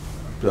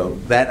 So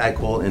that I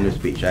call inner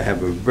speech. I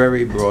have a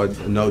very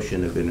broad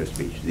notion of inner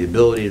speech, the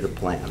ability to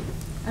plan.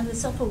 And the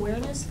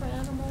self-awareness for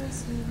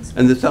animals?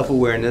 And the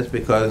self-awareness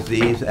because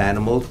these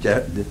animals,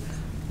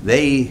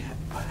 they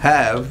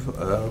have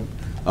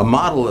a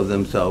model of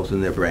themselves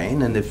in their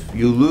brain, and if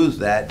you lose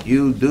that,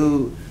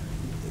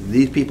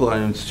 these people are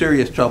in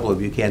serious trouble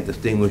if you can't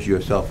distinguish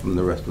yourself from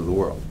the rest of the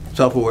world.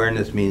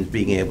 Self-awareness means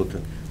being able to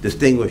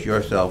distinguish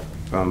yourself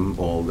from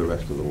all the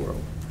rest of the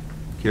world.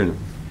 Kieran.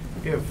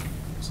 If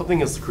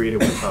something is created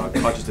with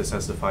consciousness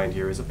as defined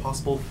here, is it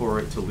possible for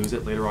it to lose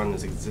it later on in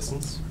its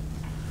existence?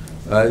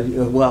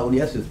 Well,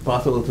 yes, it's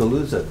possible to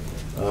lose it.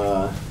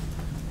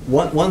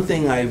 One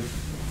thing I've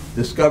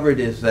discovered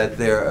is that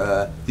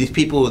these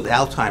people with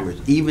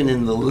Alzheimer's, even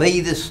in the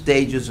latest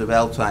stages of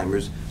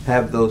Alzheimer's,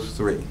 have those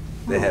three.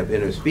 They have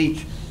inner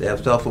speech, they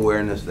have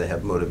self-awareness, they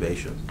have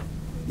motivation,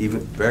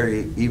 even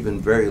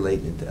very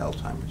late into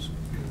Alzheimer's.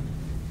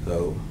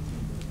 So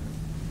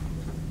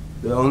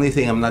the only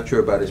thing I'm not sure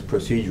about is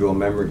procedural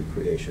memory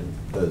creation,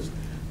 because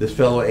this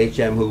fellow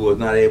HM who was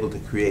not able to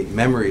create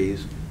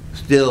memories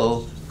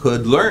still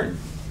could learn.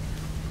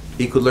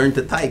 He could learn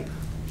to type.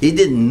 He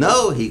didn't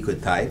know he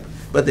could type,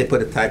 but they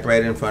put a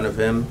typewriter in front of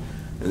him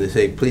and they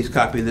say, please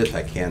copy this,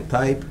 I can't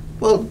type.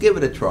 Well, give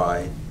it a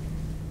try.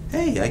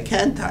 Hey, I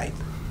can type.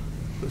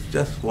 It's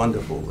just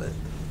wonderful.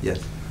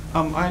 Yes?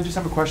 I just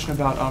have a question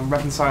about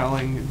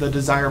reconciling the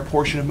desire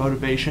portion of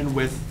motivation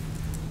with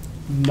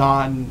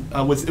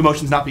with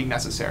emotions not being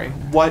necessary.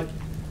 What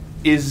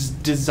is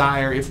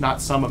desire if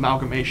not some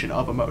amalgamation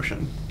of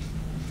emotion?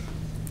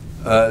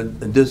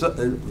 Good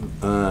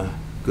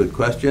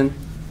question.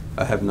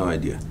 I have no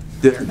idea.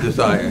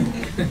 Desire.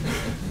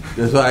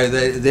 Desire.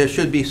 There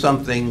should be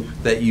something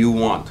that you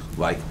want,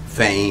 like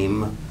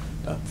fame,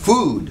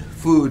 food.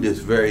 Food is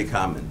very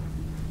common.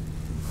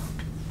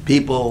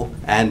 People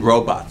and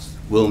robots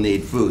will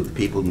need food.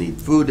 People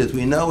need food as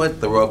we know it.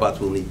 The robots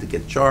will need to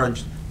get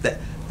charged.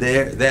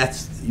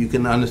 You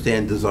can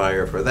understand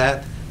desire for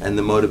that, and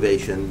the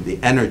motivation, the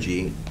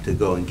energy to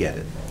go and get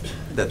it.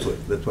 That's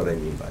what I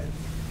mean by it.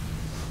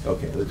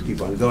 Okay, let's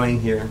keep on going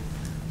here.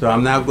 So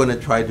I'm now going to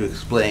try to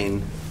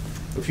explain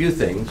a few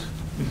things.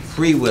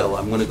 Free will,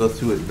 I'm going to go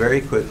through it very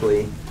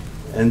quickly,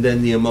 and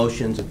then the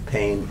emotions of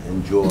pain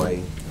and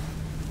joy,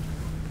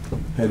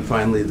 and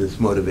finally this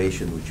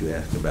motivation which you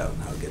asked about,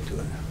 and I'll get to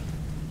it.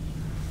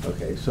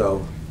 Okay,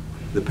 so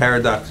the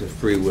paradox of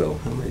free will.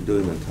 How am I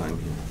doing on time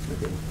here?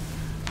 Okay.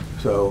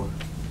 So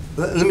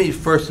let me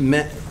first,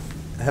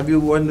 have you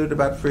wondered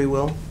about free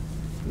will?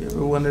 You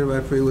ever wondered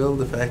about free will?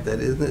 The fact that,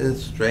 isn't it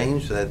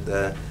strange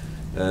that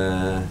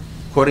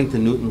according to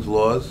Newton's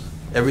laws,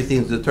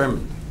 everything's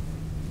determined.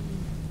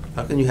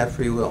 How can you have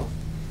free will?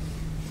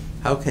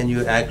 How can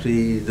you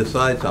actually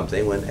decide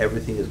something when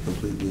everything is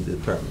completely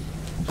determined?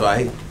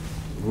 So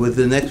with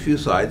the next few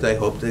slides, I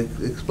hope to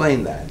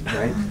explain that,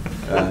 right?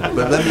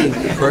 But let me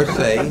first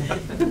say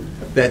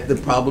that the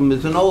problem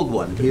is an old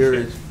one. Here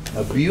is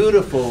a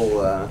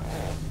beautiful,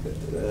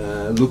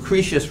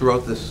 Lucretius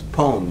wrote this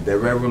poem, De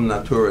Rerum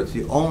Natura. It's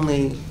the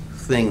only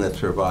thing that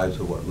survives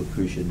of what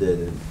Lucretia did.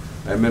 And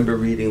I remember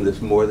reading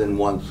this more than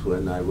once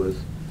when I was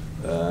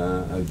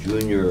a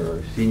junior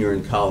or senior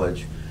in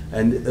college.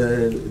 And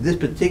this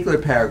particular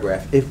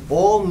paragraph, if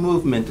all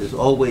movement is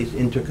always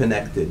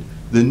interconnected,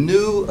 the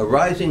new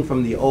arising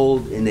from the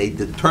old in a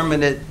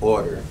determinate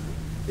order,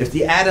 if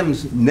the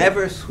atoms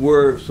never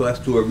swerve so as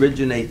to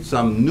originate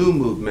some new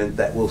movement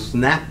that will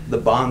snap the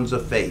bonds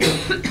of fate,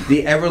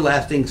 the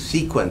everlasting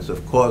sequence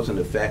of cause and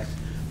effect,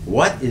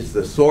 what is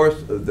the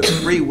source of the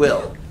free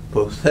will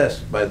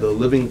possessed by the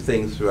living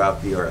things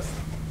throughout the earth?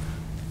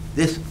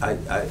 This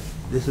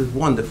is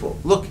wonderful.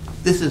 Look,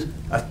 this is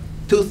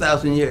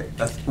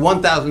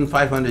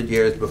 1,500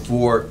 years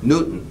before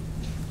Newton.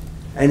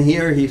 And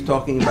here he's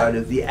talking about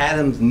if the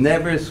atoms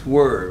never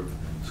swerve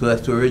so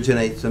as to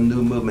originate some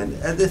new movement.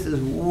 And this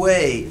is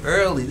way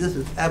early. This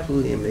is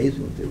absolutely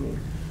amazing to me.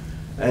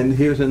 And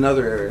here's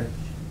another,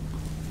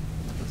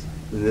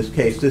 in this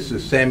case, this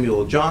is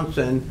Samuel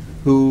Johnson,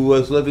 who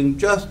was living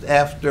just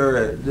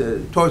after,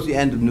 towards the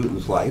end of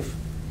Newton's life.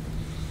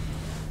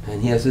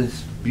 And he has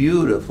this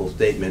beautiful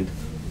statement,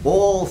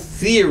 all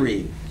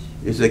theory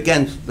is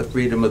against the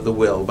freedom of the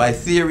will. By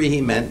theory, he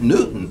meant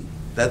Newton.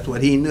 That's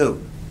what he knew.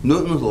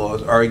 Newton's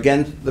laws are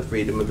against the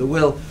freedom of the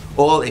will.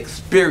 All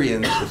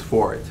experience is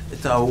for it.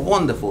 It's a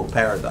wonderful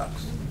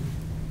paradox.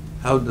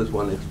 How does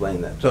one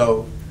explain that?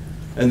 So,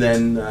 and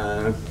then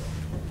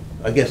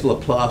I guess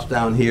Laplace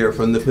down here,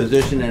 from the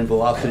position and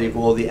velocity of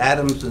all the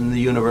atoms in the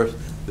universe,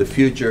 the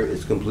future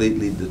is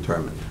completely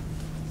determined.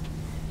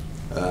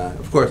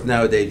 Of course,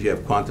 nowadays you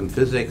have quantum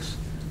physics,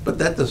 but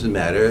that doesn't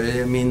matter.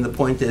 I mean, the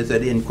point is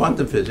that in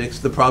quantum physics,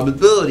 the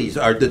probabilities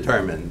are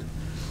determined.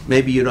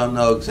 Maybe you don't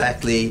know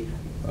exactly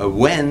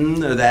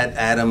when that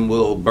atom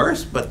will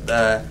burst, but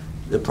the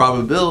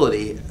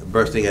probability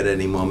bursting at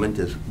any moment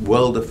is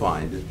well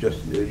defined. It's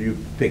just you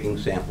picking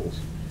samples.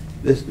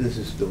 This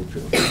is still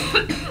true.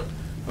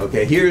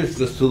 Okay, here's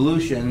the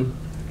solution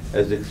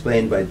as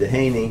explained by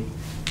Dehaney.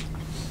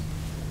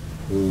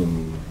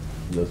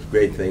 Those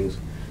great things.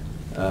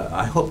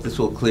 I hope this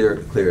will clear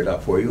it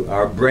up for you.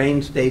 Our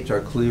brain states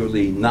are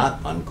clearly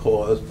not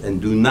uncaused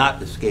and do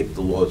not escape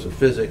the laws of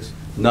physics.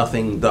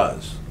 Nothing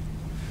does.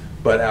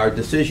 But our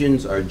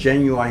decisions are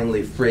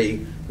genuinely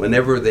free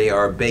whenever they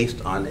are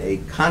based on a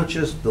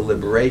conscious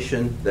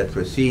deliberation that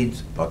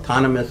proceeds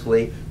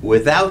autonomously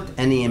without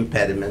any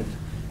impediment,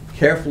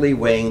 carefully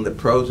weighing the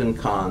pros and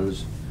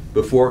cons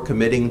before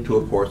committing to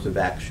a course of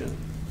action.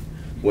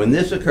 When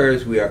this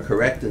occurs, we are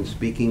correct in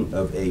speaking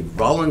of a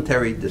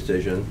voluntary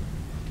decision,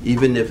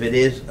 even if it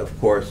is, of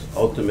course,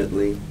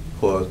 ultimately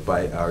caused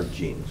by our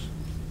genes.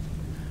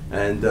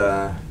 And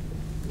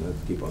let's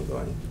keep on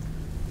going.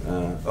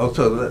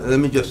 Also, let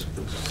me just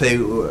say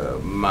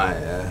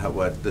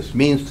what this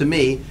means to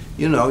me.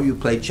 You know, you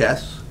play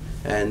chess,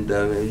 and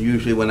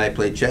usually when I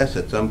play chess,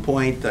 at some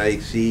point I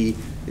see,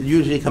 it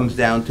usually comes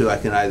down to I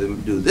can either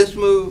do this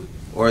move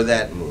or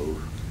that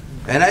move.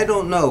 And I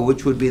don't know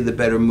which would be the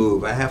better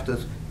move. I have to,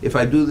 if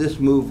I do this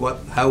move,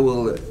 what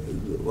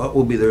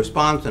will be the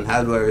response, and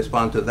how do I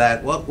respond to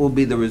that? What will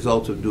be the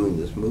results of doing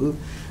this move?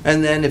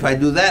 And then if I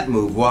do that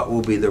move, what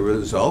will be the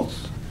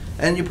results?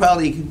 And you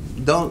probably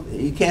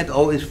you can't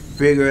always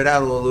figure it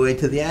out all the way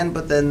to the end,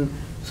 but then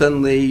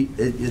suddenly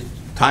it's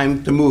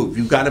time to move.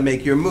 You've got to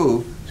make your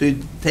move, so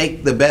you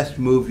take the best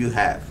move you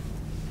have.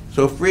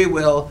 So free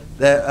will,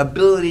 the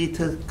ability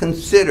to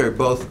consider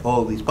both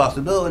all these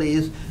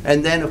possibilities,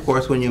 and then of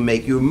course when you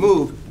make your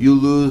move, you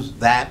lose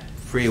that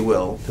free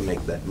will to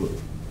make that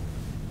move.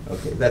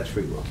 Okay, that's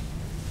free will.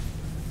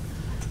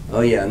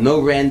 Oh yeah,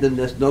 no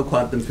randomness, no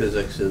quantum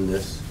physics in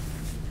this.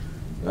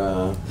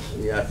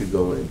 Yeah, I could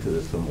go into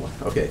this some more.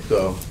 Okay,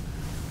 so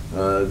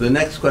the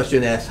next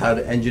question asks how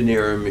to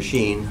engineer a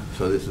machine.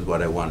 So this is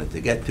what I wanted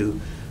to get to.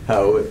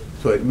 So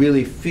it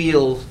really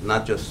feels,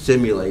 not just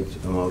simulates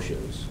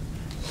emotions.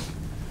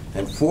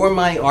 And for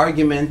my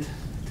argument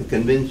to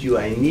convince you,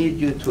 I need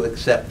you to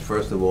accept,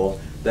 first of all,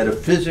 that a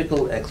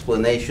physical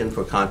explanation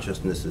for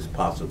consciousness is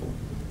possible.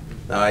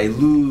 Now, I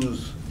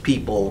lose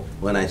people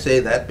when I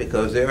say that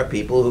because there are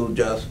people who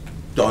just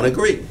don't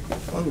agree.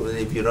 Well,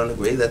 if you don't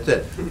agree, that's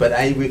it. But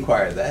I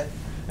require that.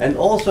 And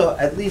also,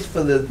 at least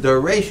for the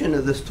duration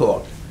of this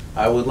talk,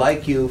 I would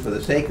like you, for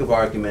the sake of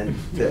argument,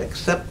 to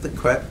accept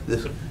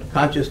this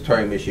conscious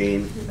Turing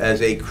machine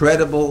as a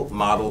credible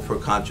model for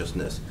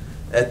consciousness.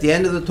 At the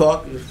end of the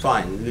talk,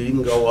 fine. You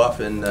can go off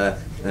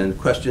and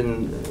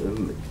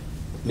question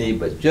me,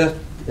 but just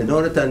in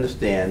order to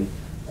understand,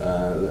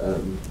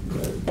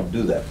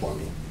 do that for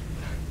me.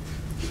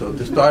 So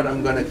to start,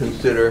 I'm going to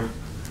consider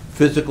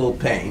physical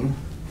pain,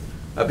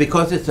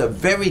 because it's a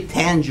very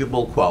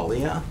tangible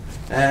qualia,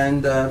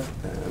 and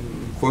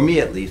for me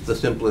at least, the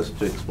simplest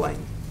to explain.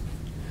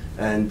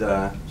 And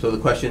so the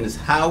question is,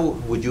 how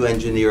would you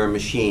engineer a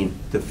machine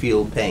to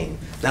feel pain?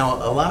 Now,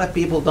 a lot of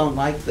people don't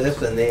like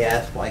this, and they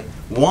ask, like,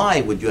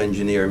 why would you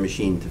engineer a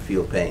machine to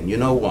feel pain? You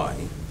know why?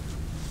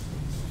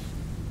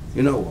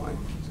 You know why?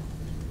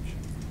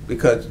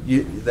 Because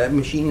that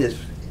machine is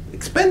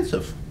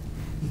expensive.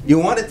 You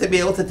want it to be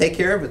able to take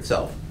care of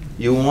itself.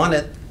 You want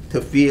it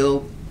to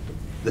feel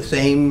the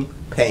same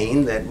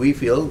pain that we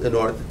feel in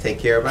order to take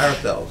care of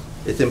ourselves.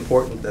 It's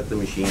important that the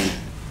machine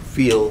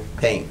feel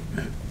pain.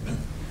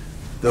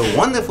 The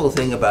wonderful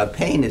thing about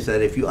pain is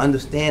that if you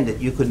understand it,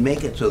 you could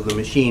make it so the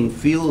machine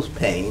feels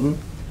pain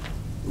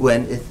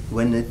when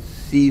it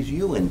sees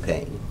you in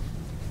pain.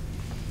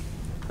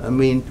 I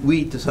mean,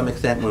 we, to some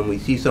extent, when we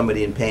see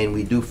somebody in pain,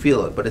 we do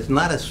feel it, but it's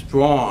not as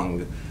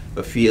strong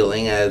a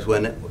feeling as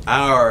when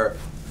our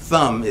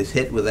thumb is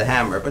hit with a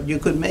hammer, but you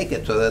could make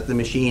it so that the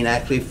machine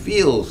actually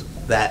feels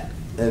that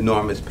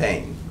enormous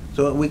pain.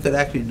 So we could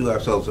actually do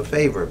ourselves a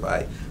favor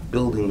by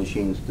building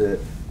machines to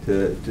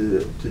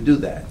do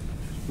that.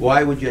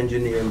 Why would you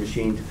engineer a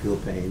machine to feel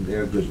pain?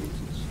 There are good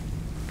reasons.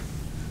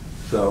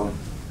 So,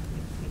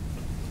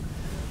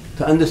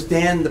 to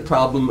understand the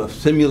problem of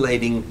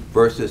simulating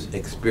versus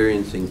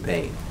experiencing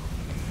pain.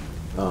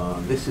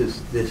 This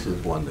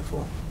is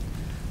wonderful.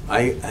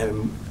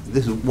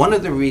 This is one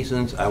of the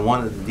reasons I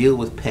wanted to deal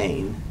with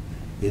pain,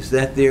 is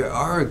that there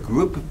are a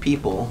group of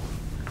people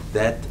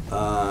that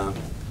are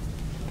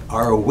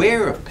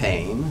aware of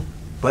pain,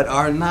 but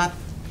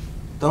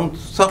don't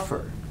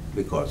suffer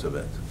because of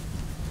it.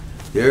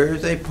 There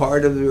is a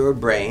part of your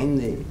brain,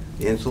 the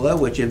insula,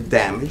 which if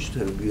damaged,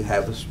 if you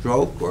have a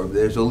stroke or if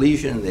there's a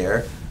lesion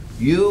there,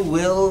 you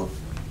will,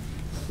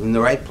 in the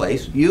right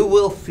place, you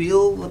will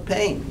feel the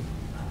pain.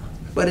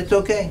 But it's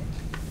okay.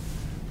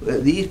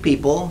 These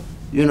people,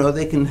 you know,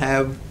 they can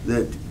have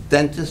the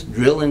dentist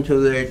drill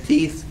into their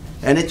teeth,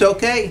 and it's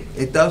okay.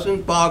 It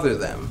doesn't bother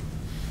them.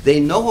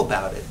 They know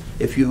about it.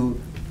 If you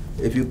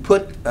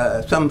put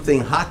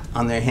something hot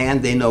on their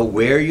hand, they know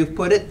where you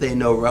put it, they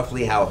know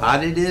roughly how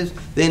hot it is,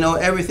 they know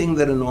everything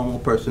that a normal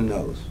person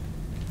knows.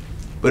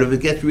 But if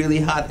it gets really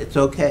hot, it's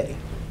okay.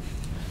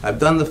 I've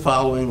done the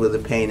following with a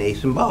pain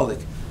asymbolic.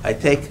 I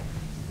take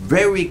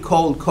very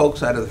cold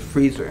Cokes out of the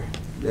freezer.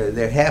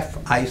 They're half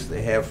ice,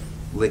 they're half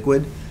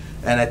liquid,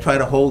 and I try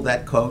to hold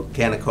that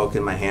can of Coke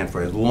in my hand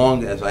for as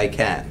long as I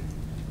can.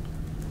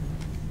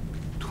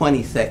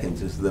 20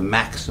 seconds is the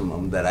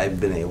maximum that I've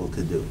been able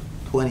to do.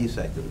 20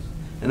 seconds.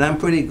 And I'm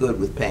pretty good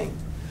with pain.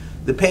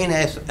 The pain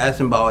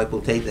asymbolic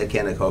will take that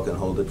can of Coke and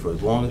hold it for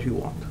as long as you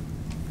want.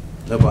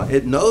 No problem.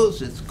 It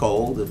knows it's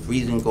cold, it's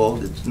freezing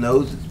cold, it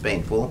knows it's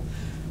painful,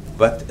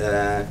 but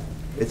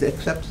it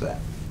accepts that.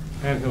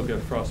 And he'll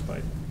get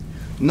frostbite.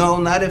 No,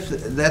 not if,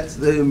 that's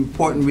the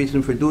important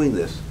reason for doing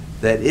this.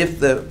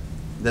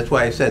 That's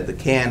why I said the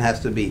can has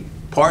to be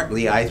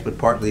partly ice but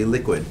partly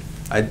liquid.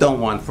 I don't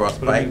want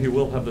frostbite. But I mean, he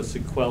will have the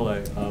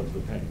sequelae of the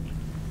pain,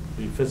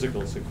 the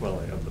physical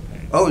sequelae of the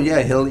pain. Oh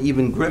yeah, he'll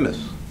even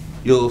grimace.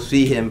 You'll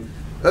see him,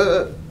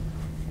 there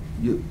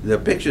are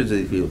pictures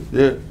of you,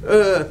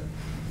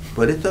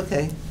 but it's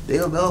okay.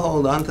 They'll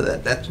hold on to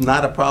that. That's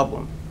not a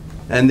problem.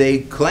 And they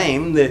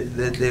claim that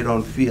they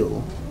don't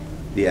feel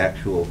the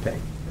actual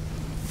pain.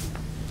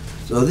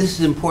 So this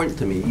is important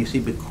to me, you see,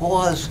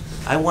 because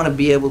I want to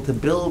be able to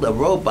build a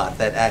robot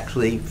that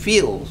actually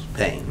feels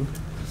pain.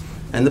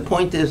 And the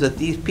point is that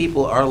these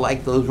people are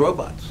like those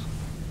robots.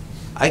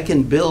 I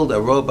can build a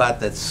robot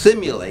that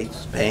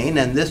simulates pain,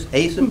 and this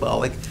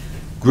asymbolic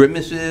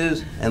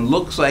grimaces and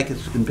looks like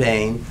it's in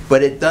pain,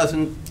 but it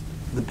doesn't,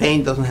 the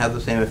pain doesn't have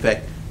the same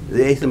effect.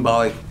 The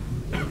asymbolic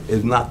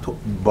is not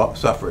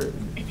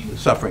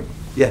suffering.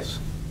 Yes?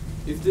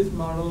 Is this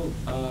model,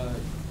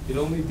 it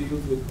only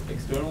deals with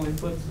external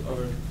inputs,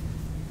 or?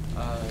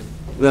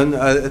 Then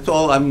it's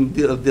all I'm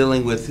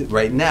dealing with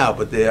right now,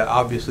 but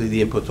obviously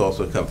the inputs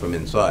also come from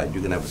inside.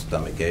 You can have a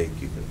stomach ache.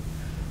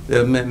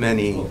 There are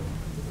many. Oh.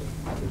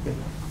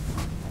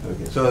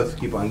 Okay, so let's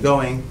keep on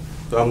going.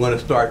 So I'm going to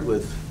start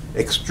with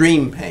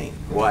extreme pain.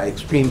 Why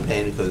extreme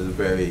pain? Because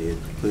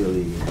it's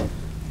clearly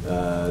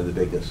the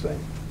biggest thing.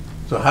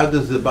 So how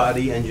does the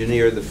body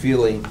engineer the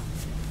feeling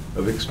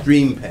of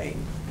extreme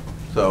pain?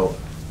 So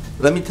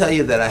let me tell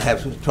you that I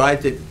have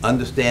tried to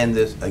understand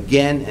this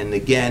again and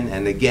again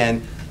and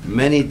again,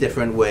 many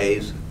different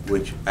ways,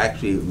 which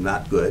actually are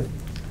not good.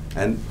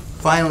 And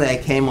finally I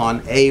came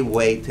on a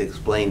way to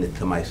explain it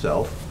to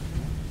myself.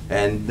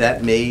 And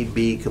that may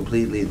be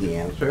completely the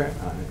answer,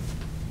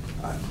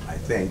 I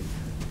think.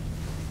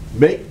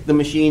 Make the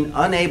machine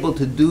unable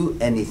to do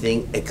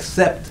anything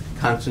except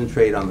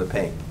concentrate on the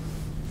pain.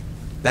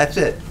 That's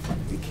it.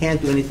 You can't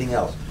do anything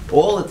else.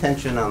 All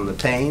attention on the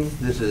pain,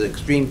 this is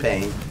extreme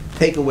pain,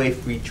 take away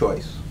free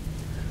choice.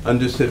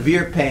 Under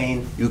severe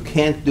pain, you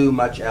can't do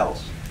much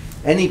else.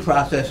 Any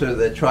processor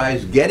that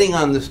tries getting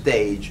on the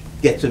stage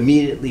gets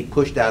immediately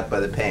pushed out by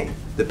the pain.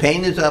 The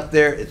pain is up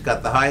there, it's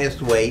got the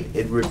highest weight,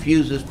 it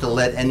refuses to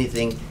let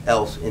anything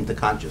else into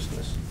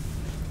consciousness.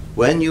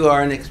 When you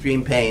are in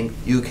extreme pain,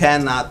 you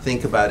cannot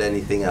think about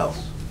anything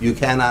else. You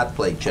cannot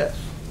play chess.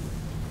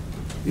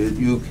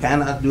 You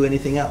cannot do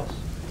anything else.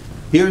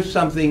 Here's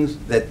some things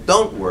that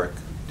don't work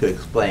to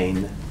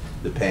explain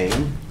the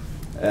pain,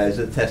 as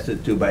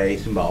attested to by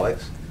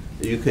asymbolics.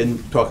 You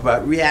can talk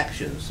about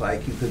reactions.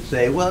 Like you could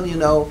say, well, you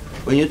know,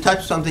 when you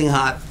touch something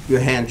hot,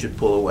 your hand should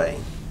pull away.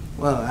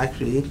 Well,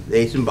 actually, the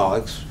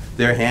asymbolics,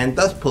 their hand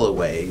does pull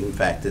away. In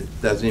fact, it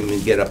doesn't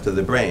even get up to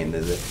the brain.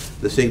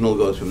 The signal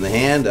goes from the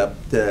hand up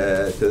to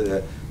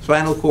the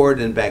spinal cord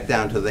and back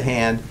down to the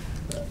hand.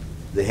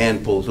 The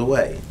hand pulls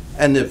away.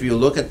 And if you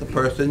look at the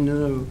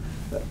person,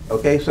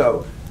 okay,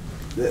 so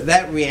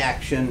that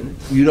reaction,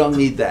 you don't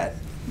need that.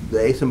 The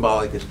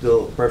asymbolic is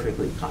still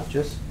perfectly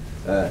conscious.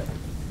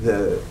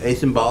 The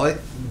asymbolic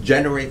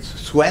generates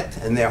sweat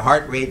and their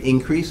heart rate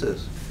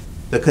increases.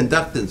 The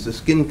conductance, the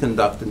skin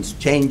conductance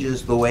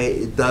changes the way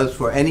it does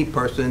for any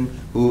person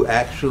who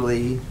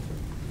actually,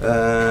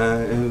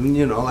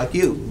 you know, like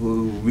you,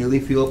 who really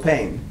feel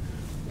pain.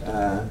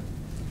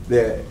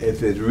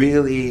 If it's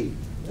really,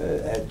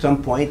 at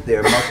some point,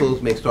 their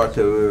muscles may start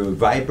to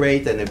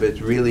vibrate, and if it's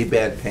really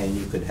bad pain,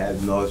 you could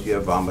have nausea,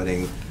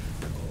 vomiting,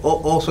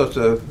 all sorts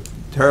of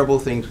terrible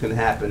things can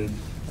happen.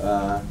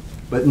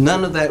 But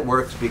none of that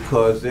works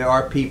because there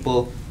are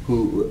people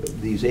who,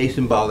 these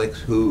asymbolics,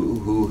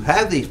 who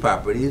have these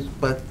properties,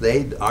 but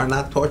they are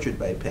not tortured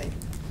by pain.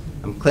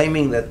 I'm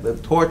claiming that the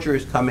torture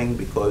is coming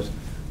because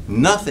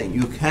nothing,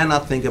 you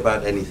cannot think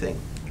about anything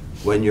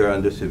when you're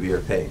under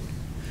severe pain.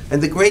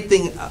 And the great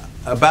thing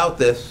about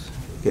this,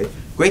 okay,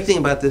 great thing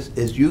about this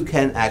is you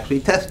can actually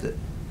test it.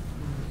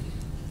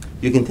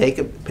 You can take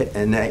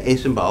an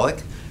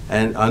asymbolic,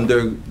 and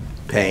under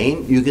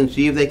pain, you can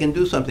see if they can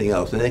do something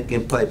else. And they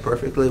can play a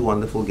perfectly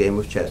wonderful game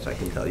of chess, I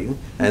can tell you.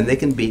 And they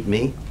can beat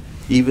me,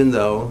 even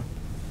though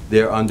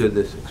they're under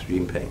this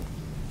extreme pain.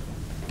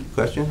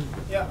 Question?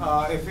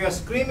 Yeah, if we are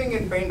screaming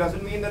in pain, does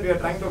it mean that we are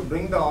trying to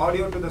bring the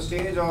audio to the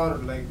stage, or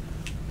like,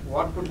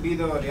 what could be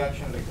the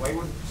reaction? Like, why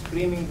would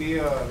screaming be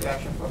a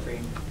reaction for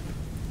pain?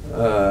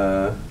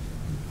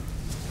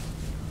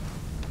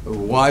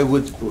 Why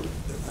would,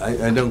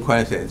 I don't quite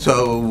understand.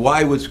 So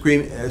why would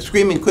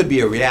screaming could be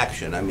a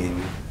reaction. I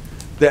mean,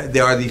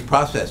 there are these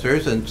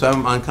processors, and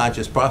some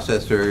unconscious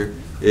processor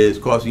is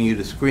causing you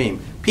to scream.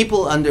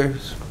 People under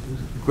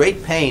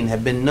great pain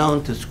have been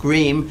known to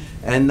scream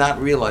and not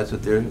realize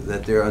that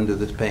they're under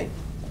this pain.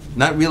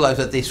 Not realize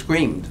that they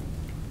screamed.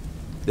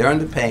 They're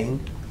under pain,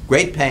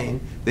 great pain,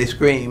 they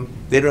scream,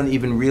 they don't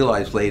even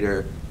realize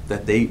later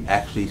that they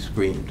actually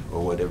screamed,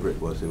 or whatever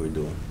it was they were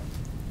doing.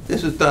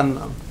 This is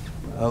done,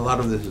 a lot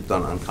of this is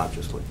done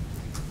unconsciously.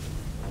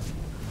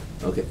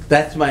 Okay,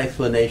 that's my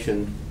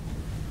explanation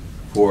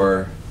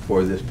for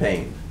this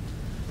pain.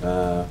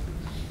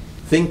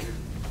 Think,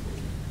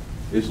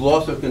 is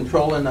loss of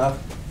control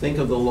enough? Think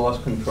of the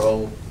lost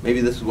control.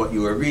 Maybe this is what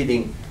you were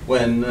reading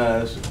when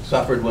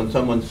suffered when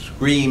someone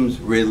screams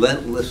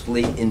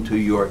relentlessly into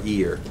your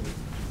ear.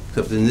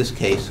 Except in this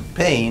case,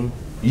 pain,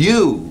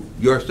 you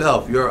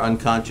yourself, your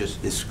unconscious,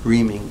 is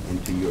screaming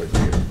into your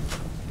ear.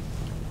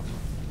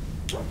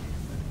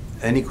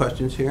 Any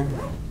questions here?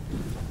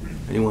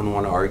 Anyone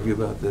want to argue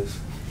about this?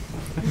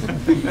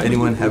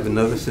 Anyone have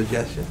another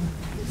suggestion?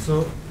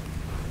 So,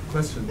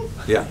 question.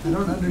 Yeah. I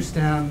don't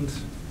understand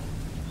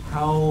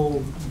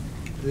how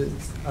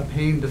a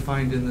pain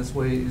defined in this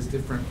way is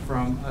different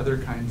from other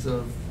kinds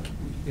of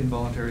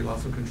involuntary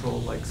loss of control,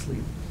 like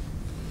sleep.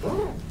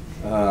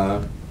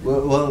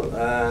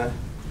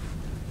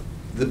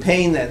 The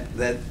pain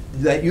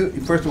that you,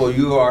 first of all,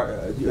 you are,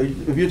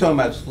 if you're talking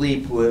about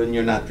sleep when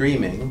you're not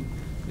dreaming,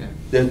 yeah,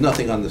 there's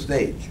nothing on the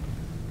stage.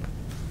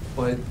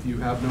 But you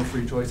have no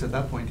free choice at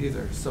that point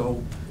either.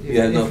 So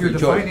if, No if you're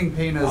defining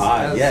pain as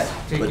yes,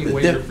 taking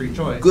away your free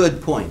choice.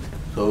 Good point.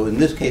 So in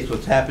this case,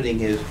 what's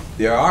happening is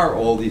there are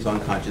all these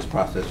unconscious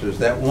processors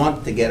that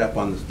want to get up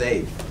on the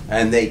stage,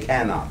 and they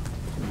cannot.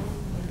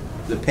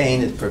 The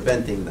pain is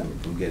preventing them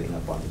from getting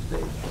up on the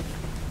stage.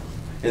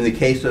 In the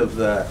case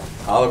of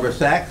Oliver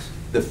Sacks,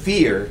 the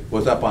fear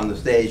was up on the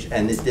stage,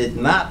 and it did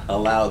not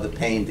allow the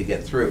pain to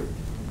get through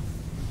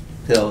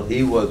till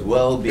he was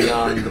well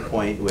beyond the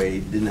point where he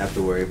didn't have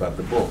to worry about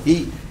the bull.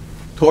 He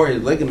tore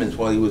his ligaments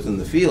while he was in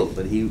the field,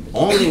 but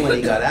only when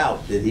he got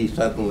out did he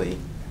suddenly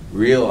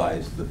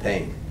realize the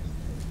pain.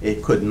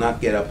 It could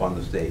not get up on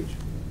the stage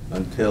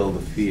until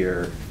the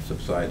fear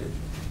subsided.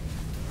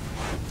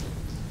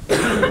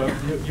 Well,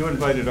 you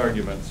invited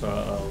argument, so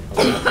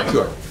I'll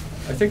Sure.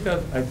 I think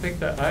that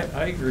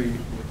I agree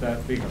with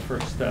that being a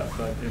first step.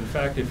 But in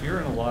fact, if you're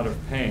in a lot of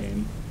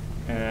pain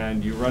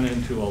and you run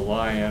into a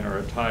lion or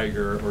a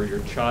tiger, or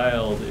your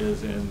child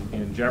is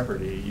in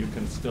jeopardy, you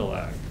can still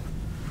act.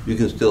 You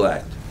can still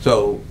act.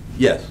 So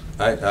yes,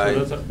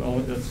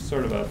 So that's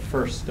sort of a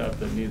first step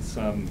that needs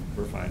some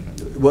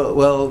refinement.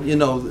 Well, you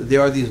know,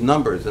 there are these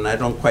numbers, and I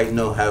don't quite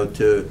know how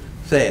to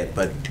say it,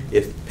 but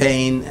if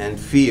pain and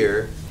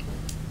fear,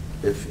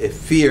 if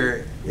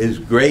fear is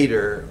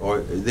greater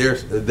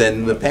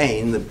than the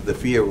pain, the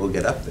fear will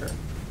get up there.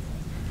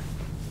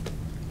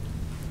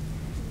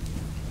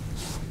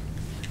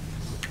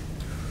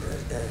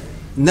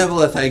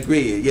 Nevertheless, I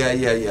agree.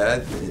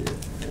 Yeah.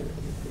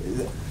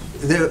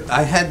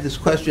 I had this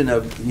question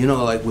of,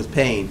 like with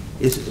pain,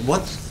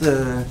 what's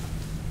the,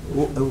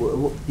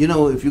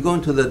 if you go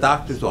into the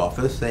doctor's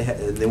office,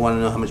 they want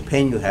to know how much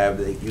pain you have.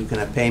 You can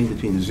have pain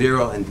between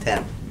 0 and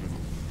 10.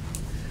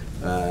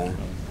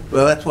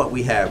 Well, that's what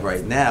we have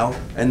right now,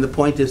 and the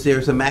point is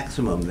there's a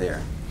maximum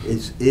there.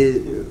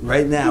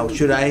 Right now,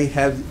 should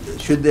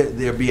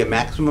there be a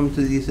maximum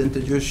to these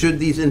integers? Should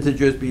these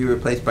integers be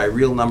replaced by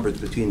real numbers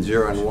between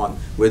 0 and 1,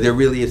 where there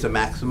really is a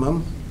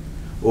maximum?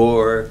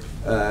 Or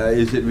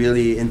is it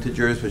really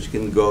integers which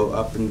can go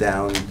up and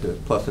down to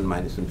plus and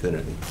minus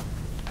infinity?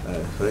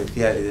 So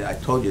yeah, I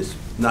told you it's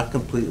not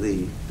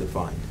completely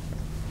defined.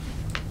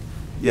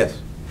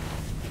 Yes?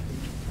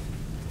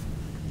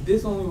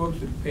 This only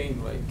works with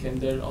pain, right? Can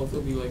there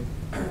also be like,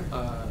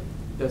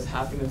 does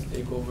happiness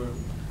take over?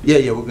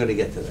 Yeah, we're going to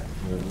get to that.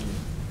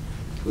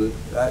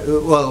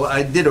 Well,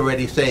 I did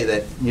already say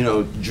that,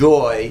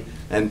 joy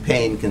and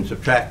pain can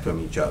subtract from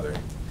each other.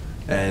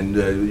 And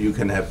you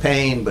can have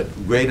pain, but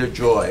greater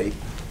joy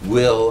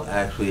will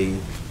actually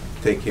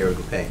take care of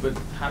the pain. But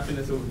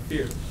happiness over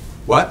fear.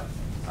 What?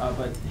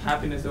 But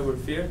happiness over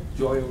fear,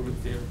 joy over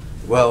fear.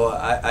 Well,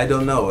 I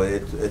don't know.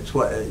 It's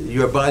what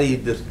your body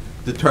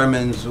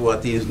determines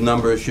what these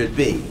numbers should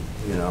be.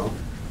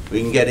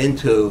 We can get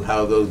into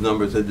how those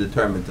numbers are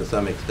determined to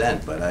some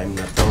extent, but I'm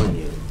not telling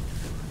you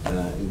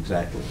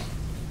exactly.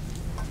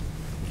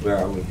 Where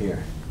are we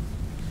here?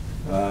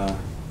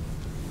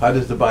 How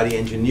does the body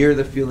engineer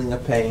the feeling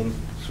of pain?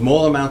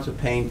 Small amounts of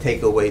pain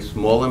take away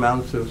small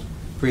amounts of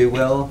free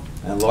will,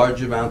 and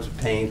large amounts of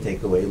pain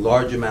take away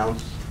large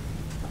amounts.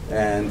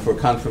 And for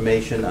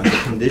confirmation, under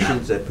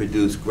conditions that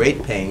produce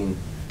great pain,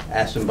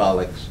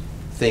 asymbolics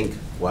think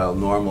while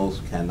normals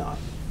cannot.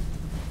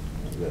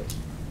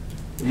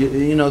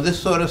 This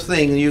sort of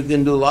thing, you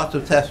can do lots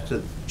of tests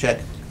to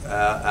check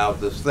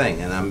out this thing,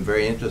 and I'm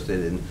very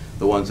interested in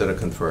the ones that are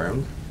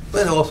confirmed,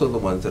 but also the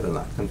ones that are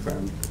not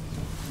confirmed.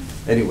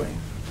 Anyway,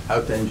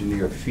 how to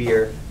engineer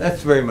fear,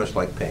 that's very much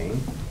like pain.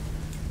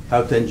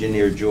 How to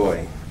engineer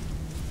joy.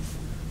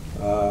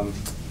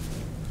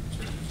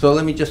 So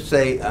let me just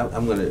say,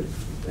 I'm going to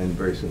end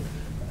very soon.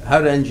 How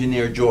to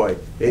engineer joy.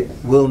 It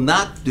will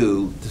not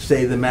do to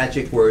say the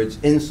magic words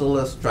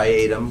insula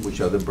striatum,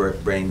 which are the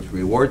brain's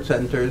reward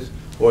centers,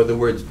 or the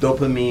words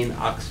dopamine,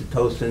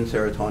 oxytocin,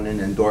 serotonin,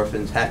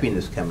 endorphins,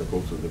 happiness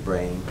chemicals of the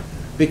brain,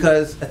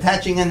 because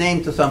attaching a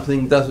name to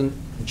something doesn't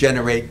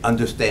generate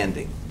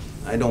understanding.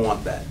 I don't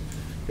want that.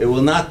 It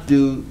will not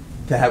do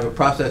to have a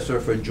processor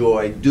for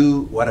joy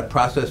do what a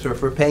processor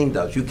for pain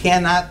does. You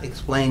cannot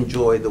explain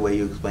joy the way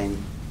you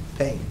explain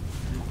pain.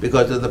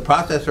 Because if the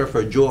processor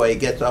for joy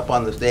gets up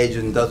on the stage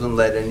and doesn't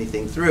let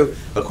anything through,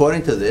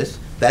 according to this,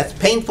 that's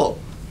painful.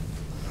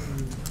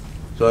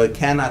 So it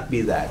cannot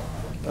be that.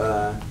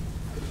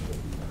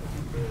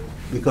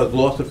 Because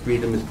loss of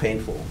freedom is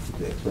painful, is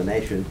the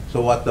explanation.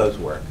 So what does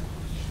work?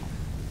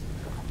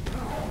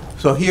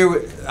 So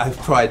here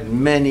I've tried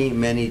many,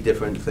 many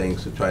different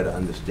things to try to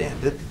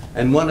understand it.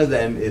 And one of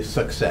them is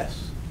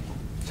success.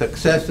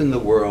 Success in the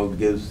world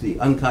gives the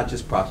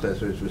unconscious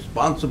processors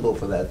responsible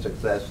for that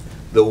success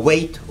the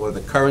weight or the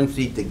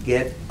currency to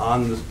get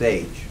on the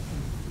stage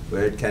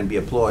where it can be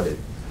applauded.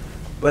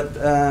 But,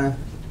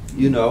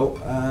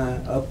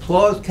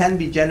 applause can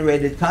be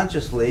generated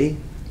consciously,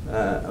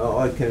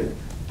 or it can,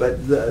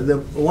 but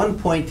the one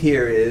point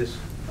here is,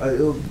 by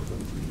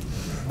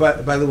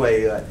the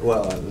way,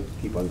 let's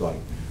keep on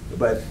going.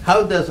 But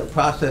how does a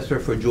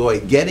processor for joy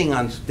getting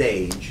on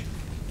stage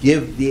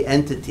give the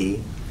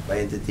entity, by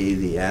entity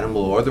the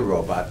animal or the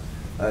robot,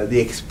 the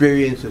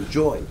experience of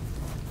joy?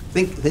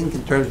 Think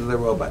in terms of the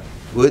robot.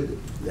 Would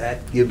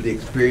that give the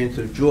experience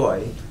of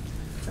joy?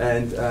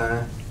 And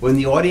when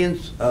the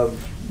audience of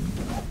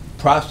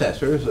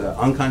processors,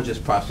 unconscious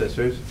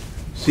processors,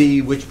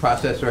 see which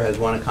processor has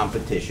won a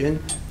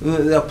competition,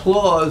 the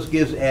applause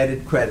gives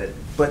added credit.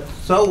 But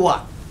so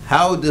what?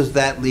 How does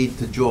that lead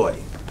to joy?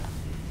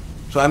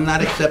 So I'm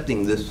not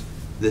accepting this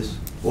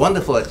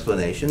wonderful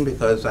explanation,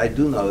 because I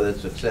do know that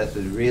success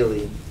is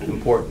really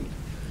important.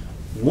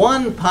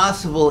 One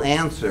possible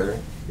answer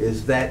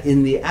is that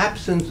in the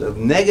absence of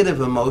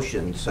negative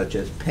emotions such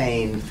as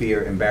pain,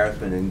 fear,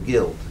 embarrassment, and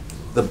guilt,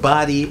 the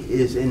body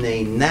is in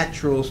a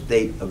natural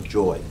state of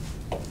joy.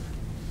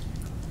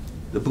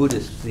 The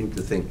Buddhists seem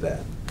to think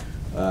that.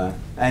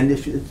 And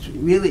if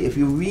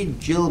you read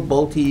Jill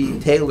Bolte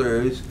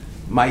Taylor's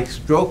My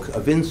Stroke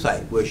of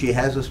Insight, where she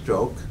has a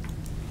stroke,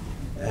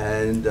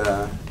 and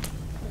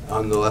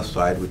on the left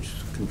side, which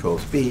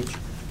controls speech,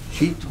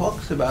 she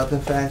talks about the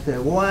fact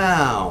that,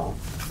 wow,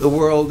 the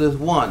world is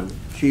one.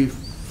 She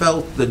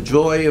felt the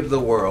joy of the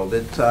world.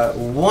 It's a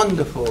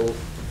wonderful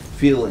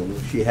feeling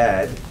she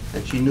had,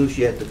 and she knew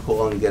she had to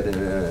call and get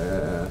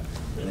an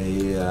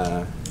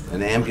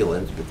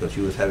ambulance because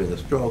she was having a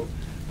stroke.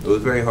 It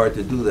was very hard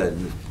to do that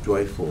in this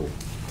joyful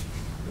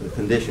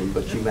condition,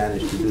 but she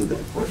managed to do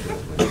that,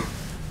 fortunately.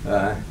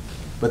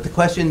 But the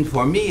question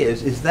for me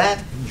is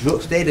that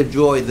state of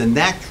joy the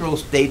natural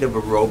state of a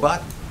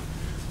robot?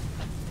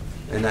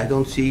 And I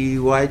don't see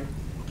why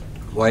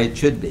it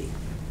should be.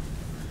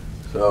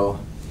 So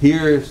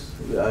here's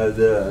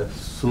the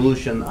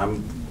solution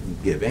I'm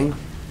giving.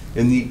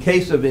 In the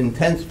case of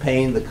intense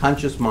pain, the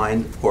conscious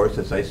mind, of course,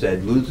 as I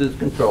said, loses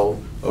control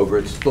over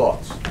its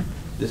thoughts.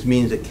 This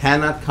means it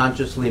cannot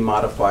consciously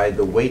modify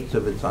the weights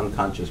of its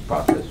unconscious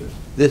processors.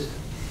 This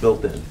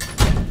built in.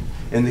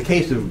 In the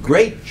case of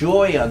great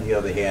joy, on the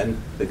other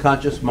hand, the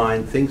conscious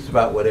mind thinks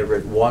about whatever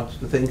it wants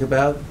to think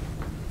about.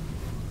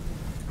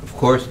 Of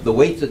course, the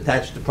weights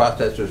attached to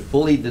processors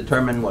fully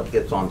determine what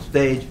gets on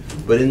stage,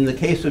 but in the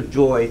case of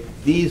joy,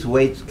 these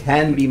weights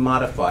can be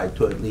modified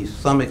to at least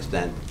some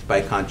extent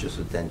by conscious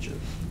attention.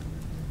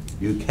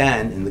 You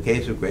can, in the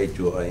case of great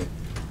joy,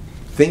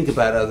 think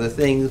about other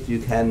things. You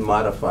can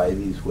modify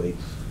these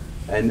weights.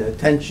 And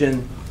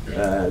attention,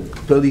 to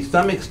at least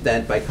some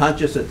extent, by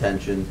conscious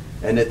attention,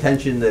 and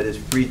attention that is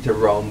free to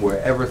roam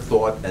wherever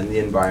thought and the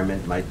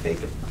environment might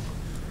take it.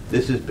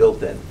 This is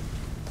built in.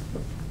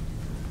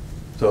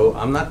 So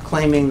I'm not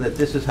claiming that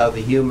this is how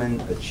the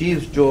human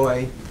achieves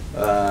joy,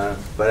 but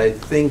I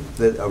think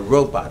that a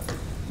robot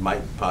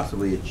might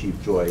possibly achieve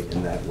joy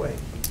in that way.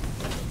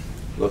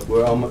 Look,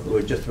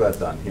 we're just about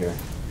done here.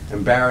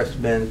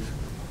 Embarrassment,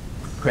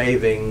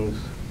 cravings,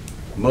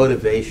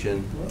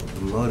 motivation.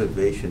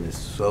 Motivation is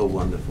so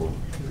wonderful.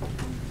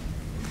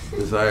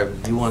 Desire,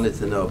 you wanted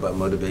to know about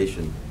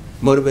motivation.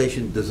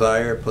 Motivation,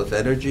 desire plus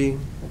energy.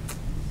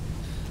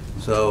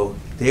 So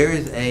there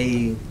is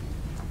a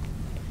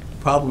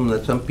problem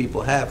that some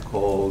people have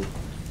called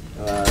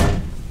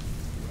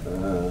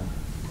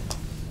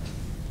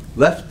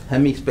left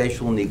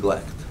hemispatial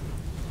neglect,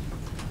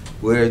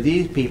 where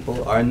these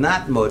people are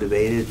not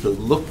motivated to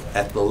look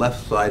at the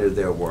left side of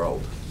their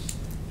world.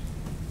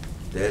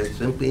 They're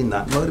simply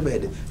not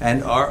motivated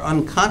and are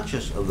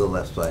unconscious of the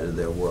left side of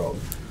their world.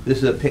 This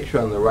is a picture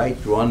on the right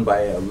drawn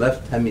by a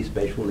left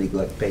hemispatial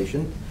neglect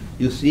patient.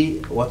 You see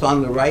what's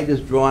on the right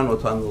is drawn,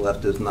 what's on the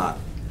left is not.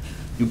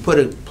 You put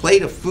a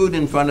plate of food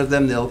in front of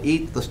them, they'll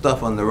eat the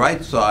stuff on the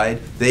right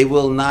side, they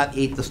will not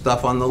eat the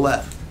stuff on the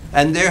left.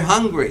 And they're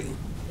hungry,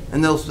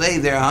 and they'll say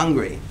they're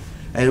hungry.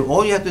 And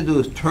all you have to do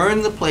is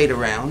turn the plate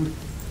around,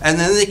 and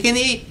then they can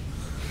eat.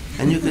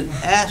 And you can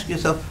ask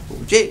yourself,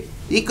 gee,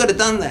 he could have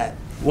done that.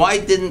 Why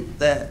didn't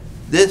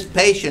this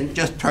patient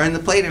just turn the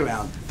plate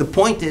around? The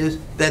point is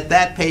that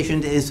that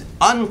patient is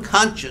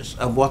unconscious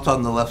of what's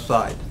on the left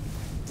side.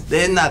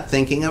 They're not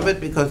thinking of it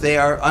because they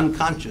are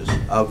unconscious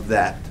of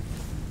that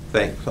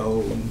thing.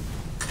 So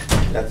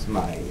that's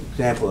my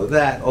example of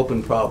that.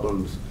 Open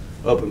problems.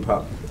 Oh,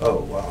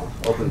 wow.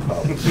 Open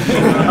problems.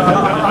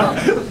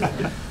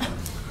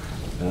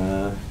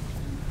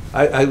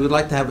 I would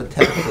like to have a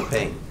test for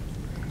pain.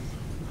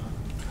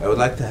 I would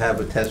like to have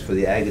a test for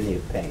the agony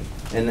of pain.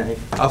 And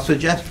I'll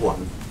suggest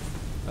one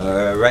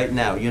right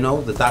now. You know,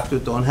 the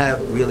doctors don't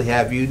really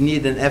have, you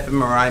need an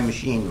fMRI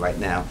machine right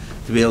now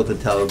to be able to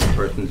tell if the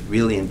person's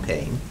really in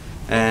pain.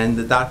 And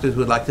the doctors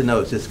would like to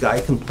know, is this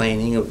guy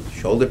complaining of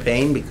shoulder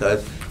pain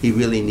because he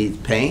really needs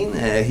pain,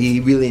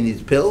 he really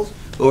needs pills,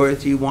 or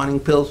is he wanting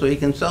pills so he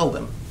can sell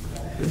them?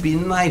 It'd be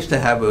nice to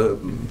have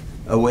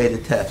a way to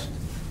test.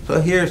 So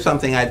here's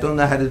something, I don't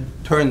know how to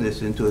turn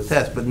this into a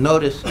test, but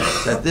notice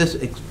that this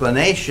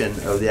explanation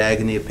of the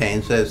agony of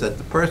pain says that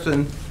the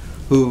person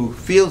who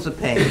feels the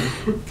pain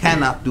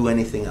cannot do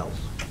anything else.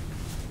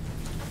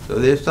 So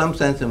there's some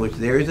sense in which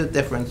there is a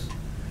difference.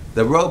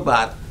 The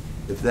robot,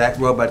 if that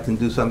robot can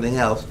do something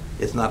else,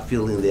 it's not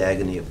feeling the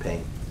agony of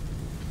pain.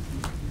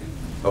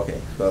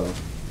 Okay, so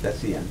that's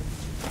the end.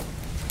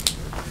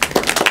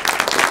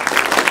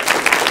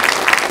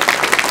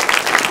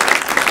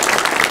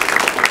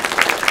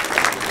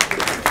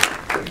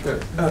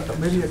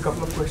 Maybe a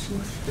couple of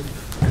questions.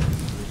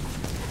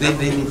 They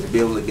need to be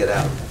able to get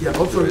out. Yeah,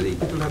 also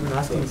people have been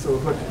asking, so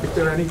but if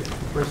there are any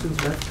questions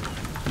left,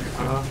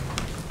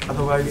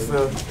 otherwise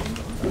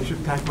we should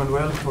thank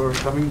Manuel for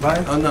coming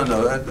by. Oh, no,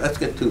 let's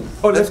get two.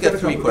 Oh, let's get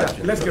three questions.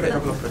 Yeah, let's get a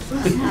couple of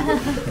questions.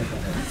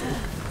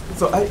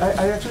 So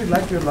I actually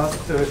liked your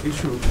last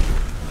issue.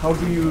 How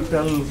do you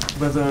tell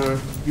whether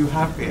you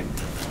have pain?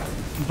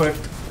 But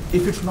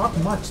if it's not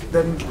much,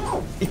 then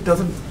it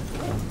doesn't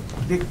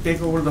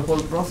take over the whole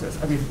process.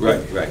 I mean,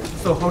 right.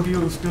 So how do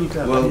you still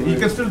tell? Well, you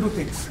can still do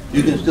things.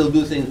 You can still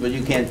do things, but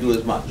you can't do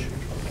as much.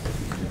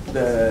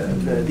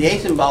 The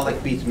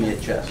asymbolic beats me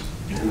at chess.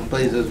 He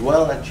plays as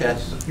well at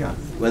chess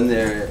when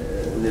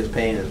there's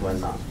pain as when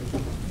not.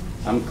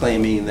 I'm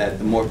claiming that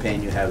the more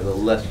pain you have, the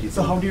less you.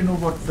 So how do you know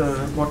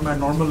what my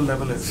normal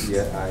level is?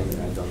 Yeah, I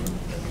don't know.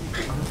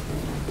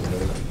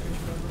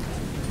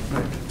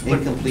 Right.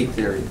 Incomplete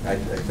theory. I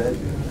said.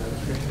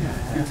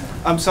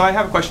 So I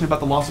have a question about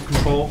the loss of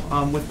control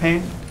with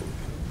pain.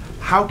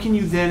 How can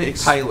you then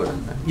Tyler.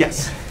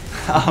 Yes.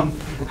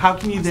 How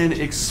can you then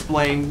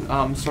explain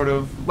sort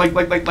of like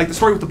the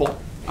story with the bull?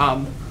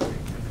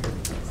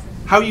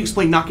 How do you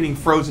explain not getting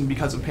frozen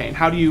because of pain?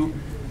 How do you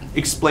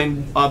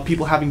explain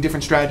people having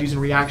different strategies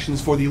and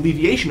reactions for the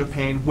alleviation of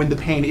pain when the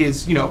pain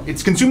is,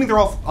 it's consuming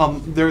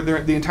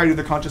the entirety of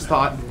their conscious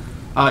thought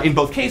in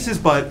both cases,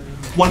 but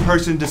one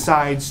person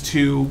decides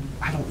to,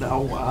 I don't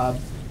know,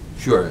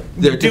 Sure.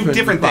 There are do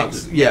different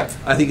responses. things. Yeah,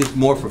 I think it's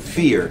more for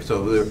fear.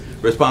 So the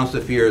response to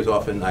fear is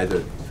often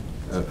either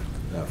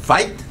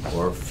fight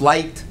or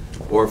flight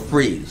or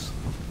freeze.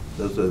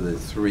 Those are the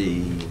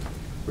three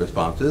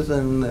responses,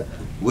 and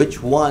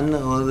which one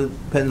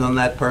depends on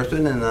that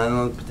person and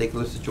on a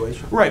particular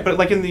situation. Right, but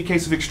like in the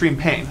case of extreme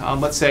pain,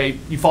 let's say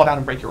you fall down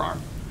and break your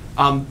arm.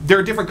 There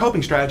are different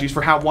coping strategies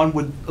for how one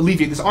would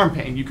alleviate this arm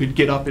pain. You could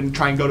get up and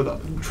try and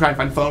try and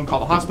find a phone, call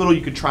the hospital.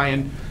 You could try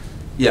and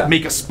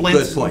make a splint.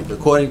 Good point.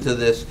 According to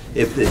this,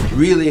 if it's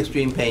really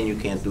extreme pain, you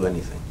can't do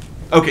anything.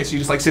 Okay, so you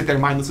just like sit there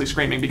mindlessly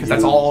screaming because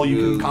that's all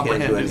you can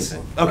comprehend. Can't do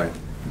anything. Okay. Right.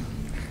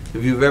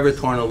 If you've ever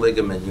torn a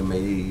ligament, you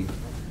may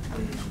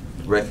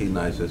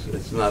recognize this.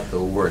 It's not the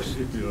worst.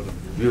 If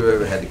you've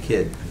ever had a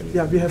kid.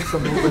 Yeah, we have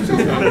some more questions.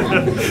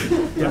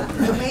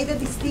 You made a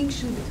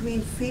distinction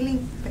between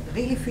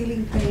really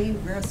feeling pain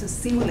versus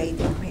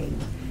simulating pain.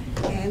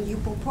 And you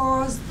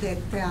propose that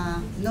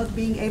not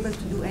being able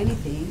to do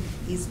anything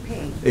is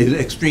pain. It's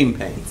extreme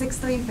pain. It's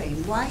extreme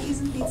pain. Why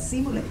isn't it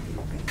simulating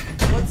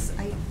pain?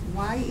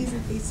 Why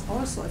isn't this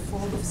also a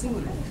form of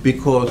simulating?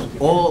 Because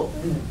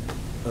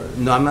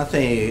no, I'm not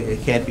saying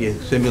it can't be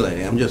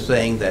simulating. I'm just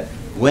saying that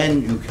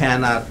when you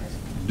cannot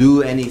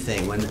do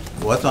anything, when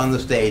what's on the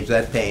stage,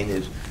 that pain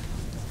is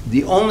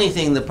the only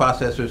thing the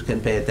processors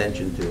can pay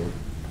attention to,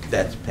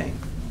 that's pain.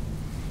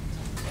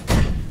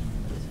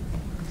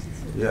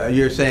 Yeah,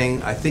 you're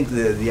saying, I think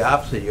the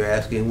opposite, you're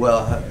asking,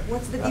 well...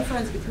 What's the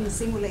difference between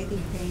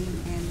simulating pain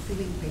and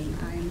feeling pain?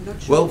 I'm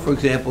not sure. Well, for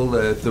example,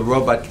 if the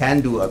robot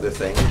can do other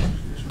things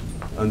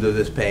under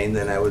this pain,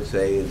 then I would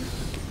say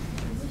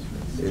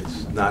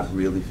it's not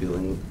really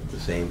feeling the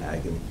same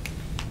agony.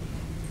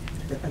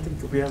 I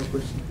think we have a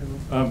question.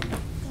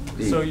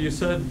 So you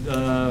said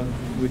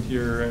with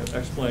your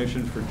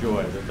explanation for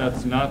joy that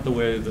that's not the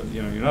way that,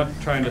 you're not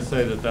trying to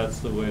say that that's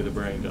the way the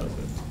brain does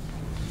it.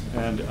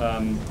 And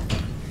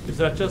is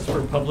that just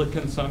for public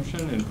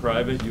consumption? In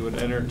private, you would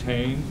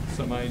entertain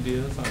some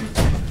ideas on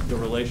the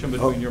relation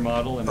between your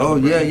model and how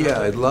the brain does it?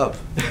 I'd love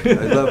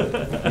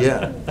it.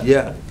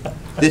 Yeah.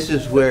 This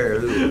is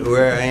where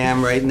I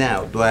am right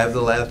now. Do I have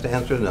the last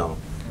answer? No.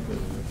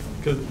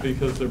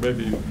 Because there may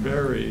be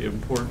very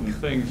important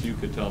things you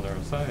could tell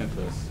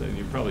neuroscientists, and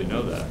you probably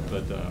know that,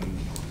 but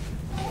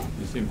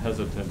you seem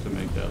hesitant to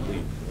make that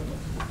leap.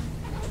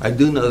 I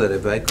do know that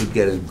if I could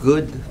get a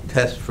good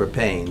test for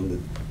pain,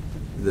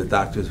 the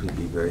doctors would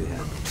be very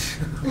happy.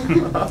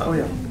 Oh,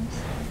 yeah.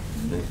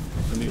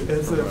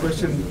 There's a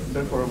question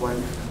there for a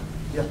while.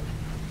 Yeah.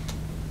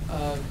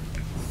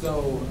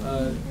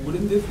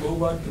 Wouldn't this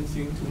robot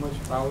consume too much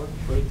power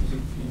for it to be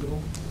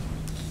feasible?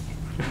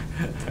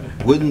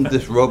 Wouldn't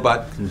this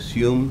robot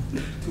consume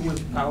too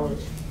much power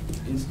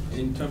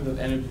in terms of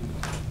energy?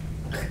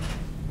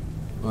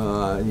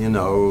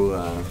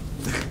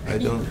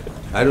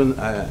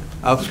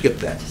 I'll skip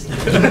that.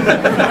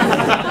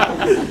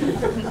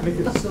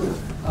 So,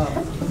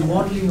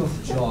 modeling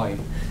of joy.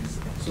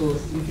 So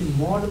you can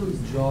model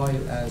joy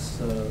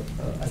as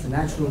a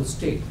natural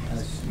state,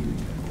 as you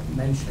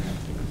mentioned,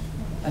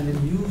 and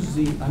then use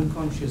the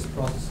unconscious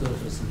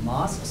processors as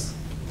masks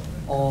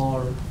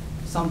or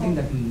something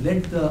that will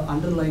let the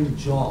underlying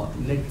joy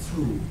let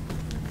through.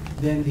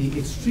 Then the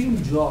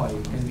extreme joy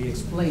can be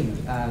explained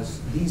as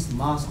these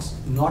masks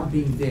not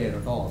being there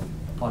at all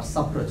or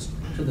suppressed,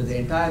 so that the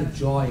entire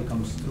joy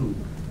comes through,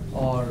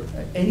 or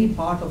any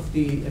part of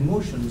the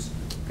emotions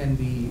can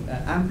be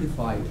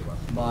amplified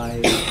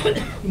by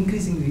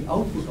increasing the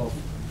output of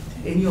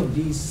any of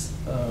these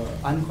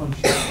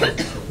unconscious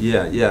processes.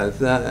 Yeah.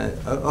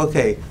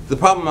 Okay. The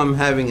problem I'm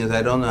having is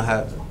I don't know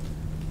how.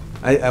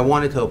 I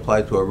wanted to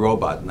apply to a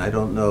robot, and I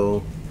don't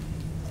know.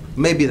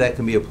 Maybe that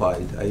can be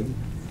applied. I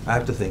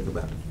have to think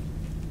about it.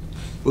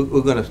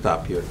 We're going to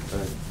stop here.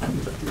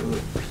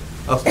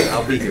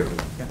 I'll be here.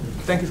 Yeah.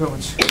 Thank you so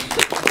much.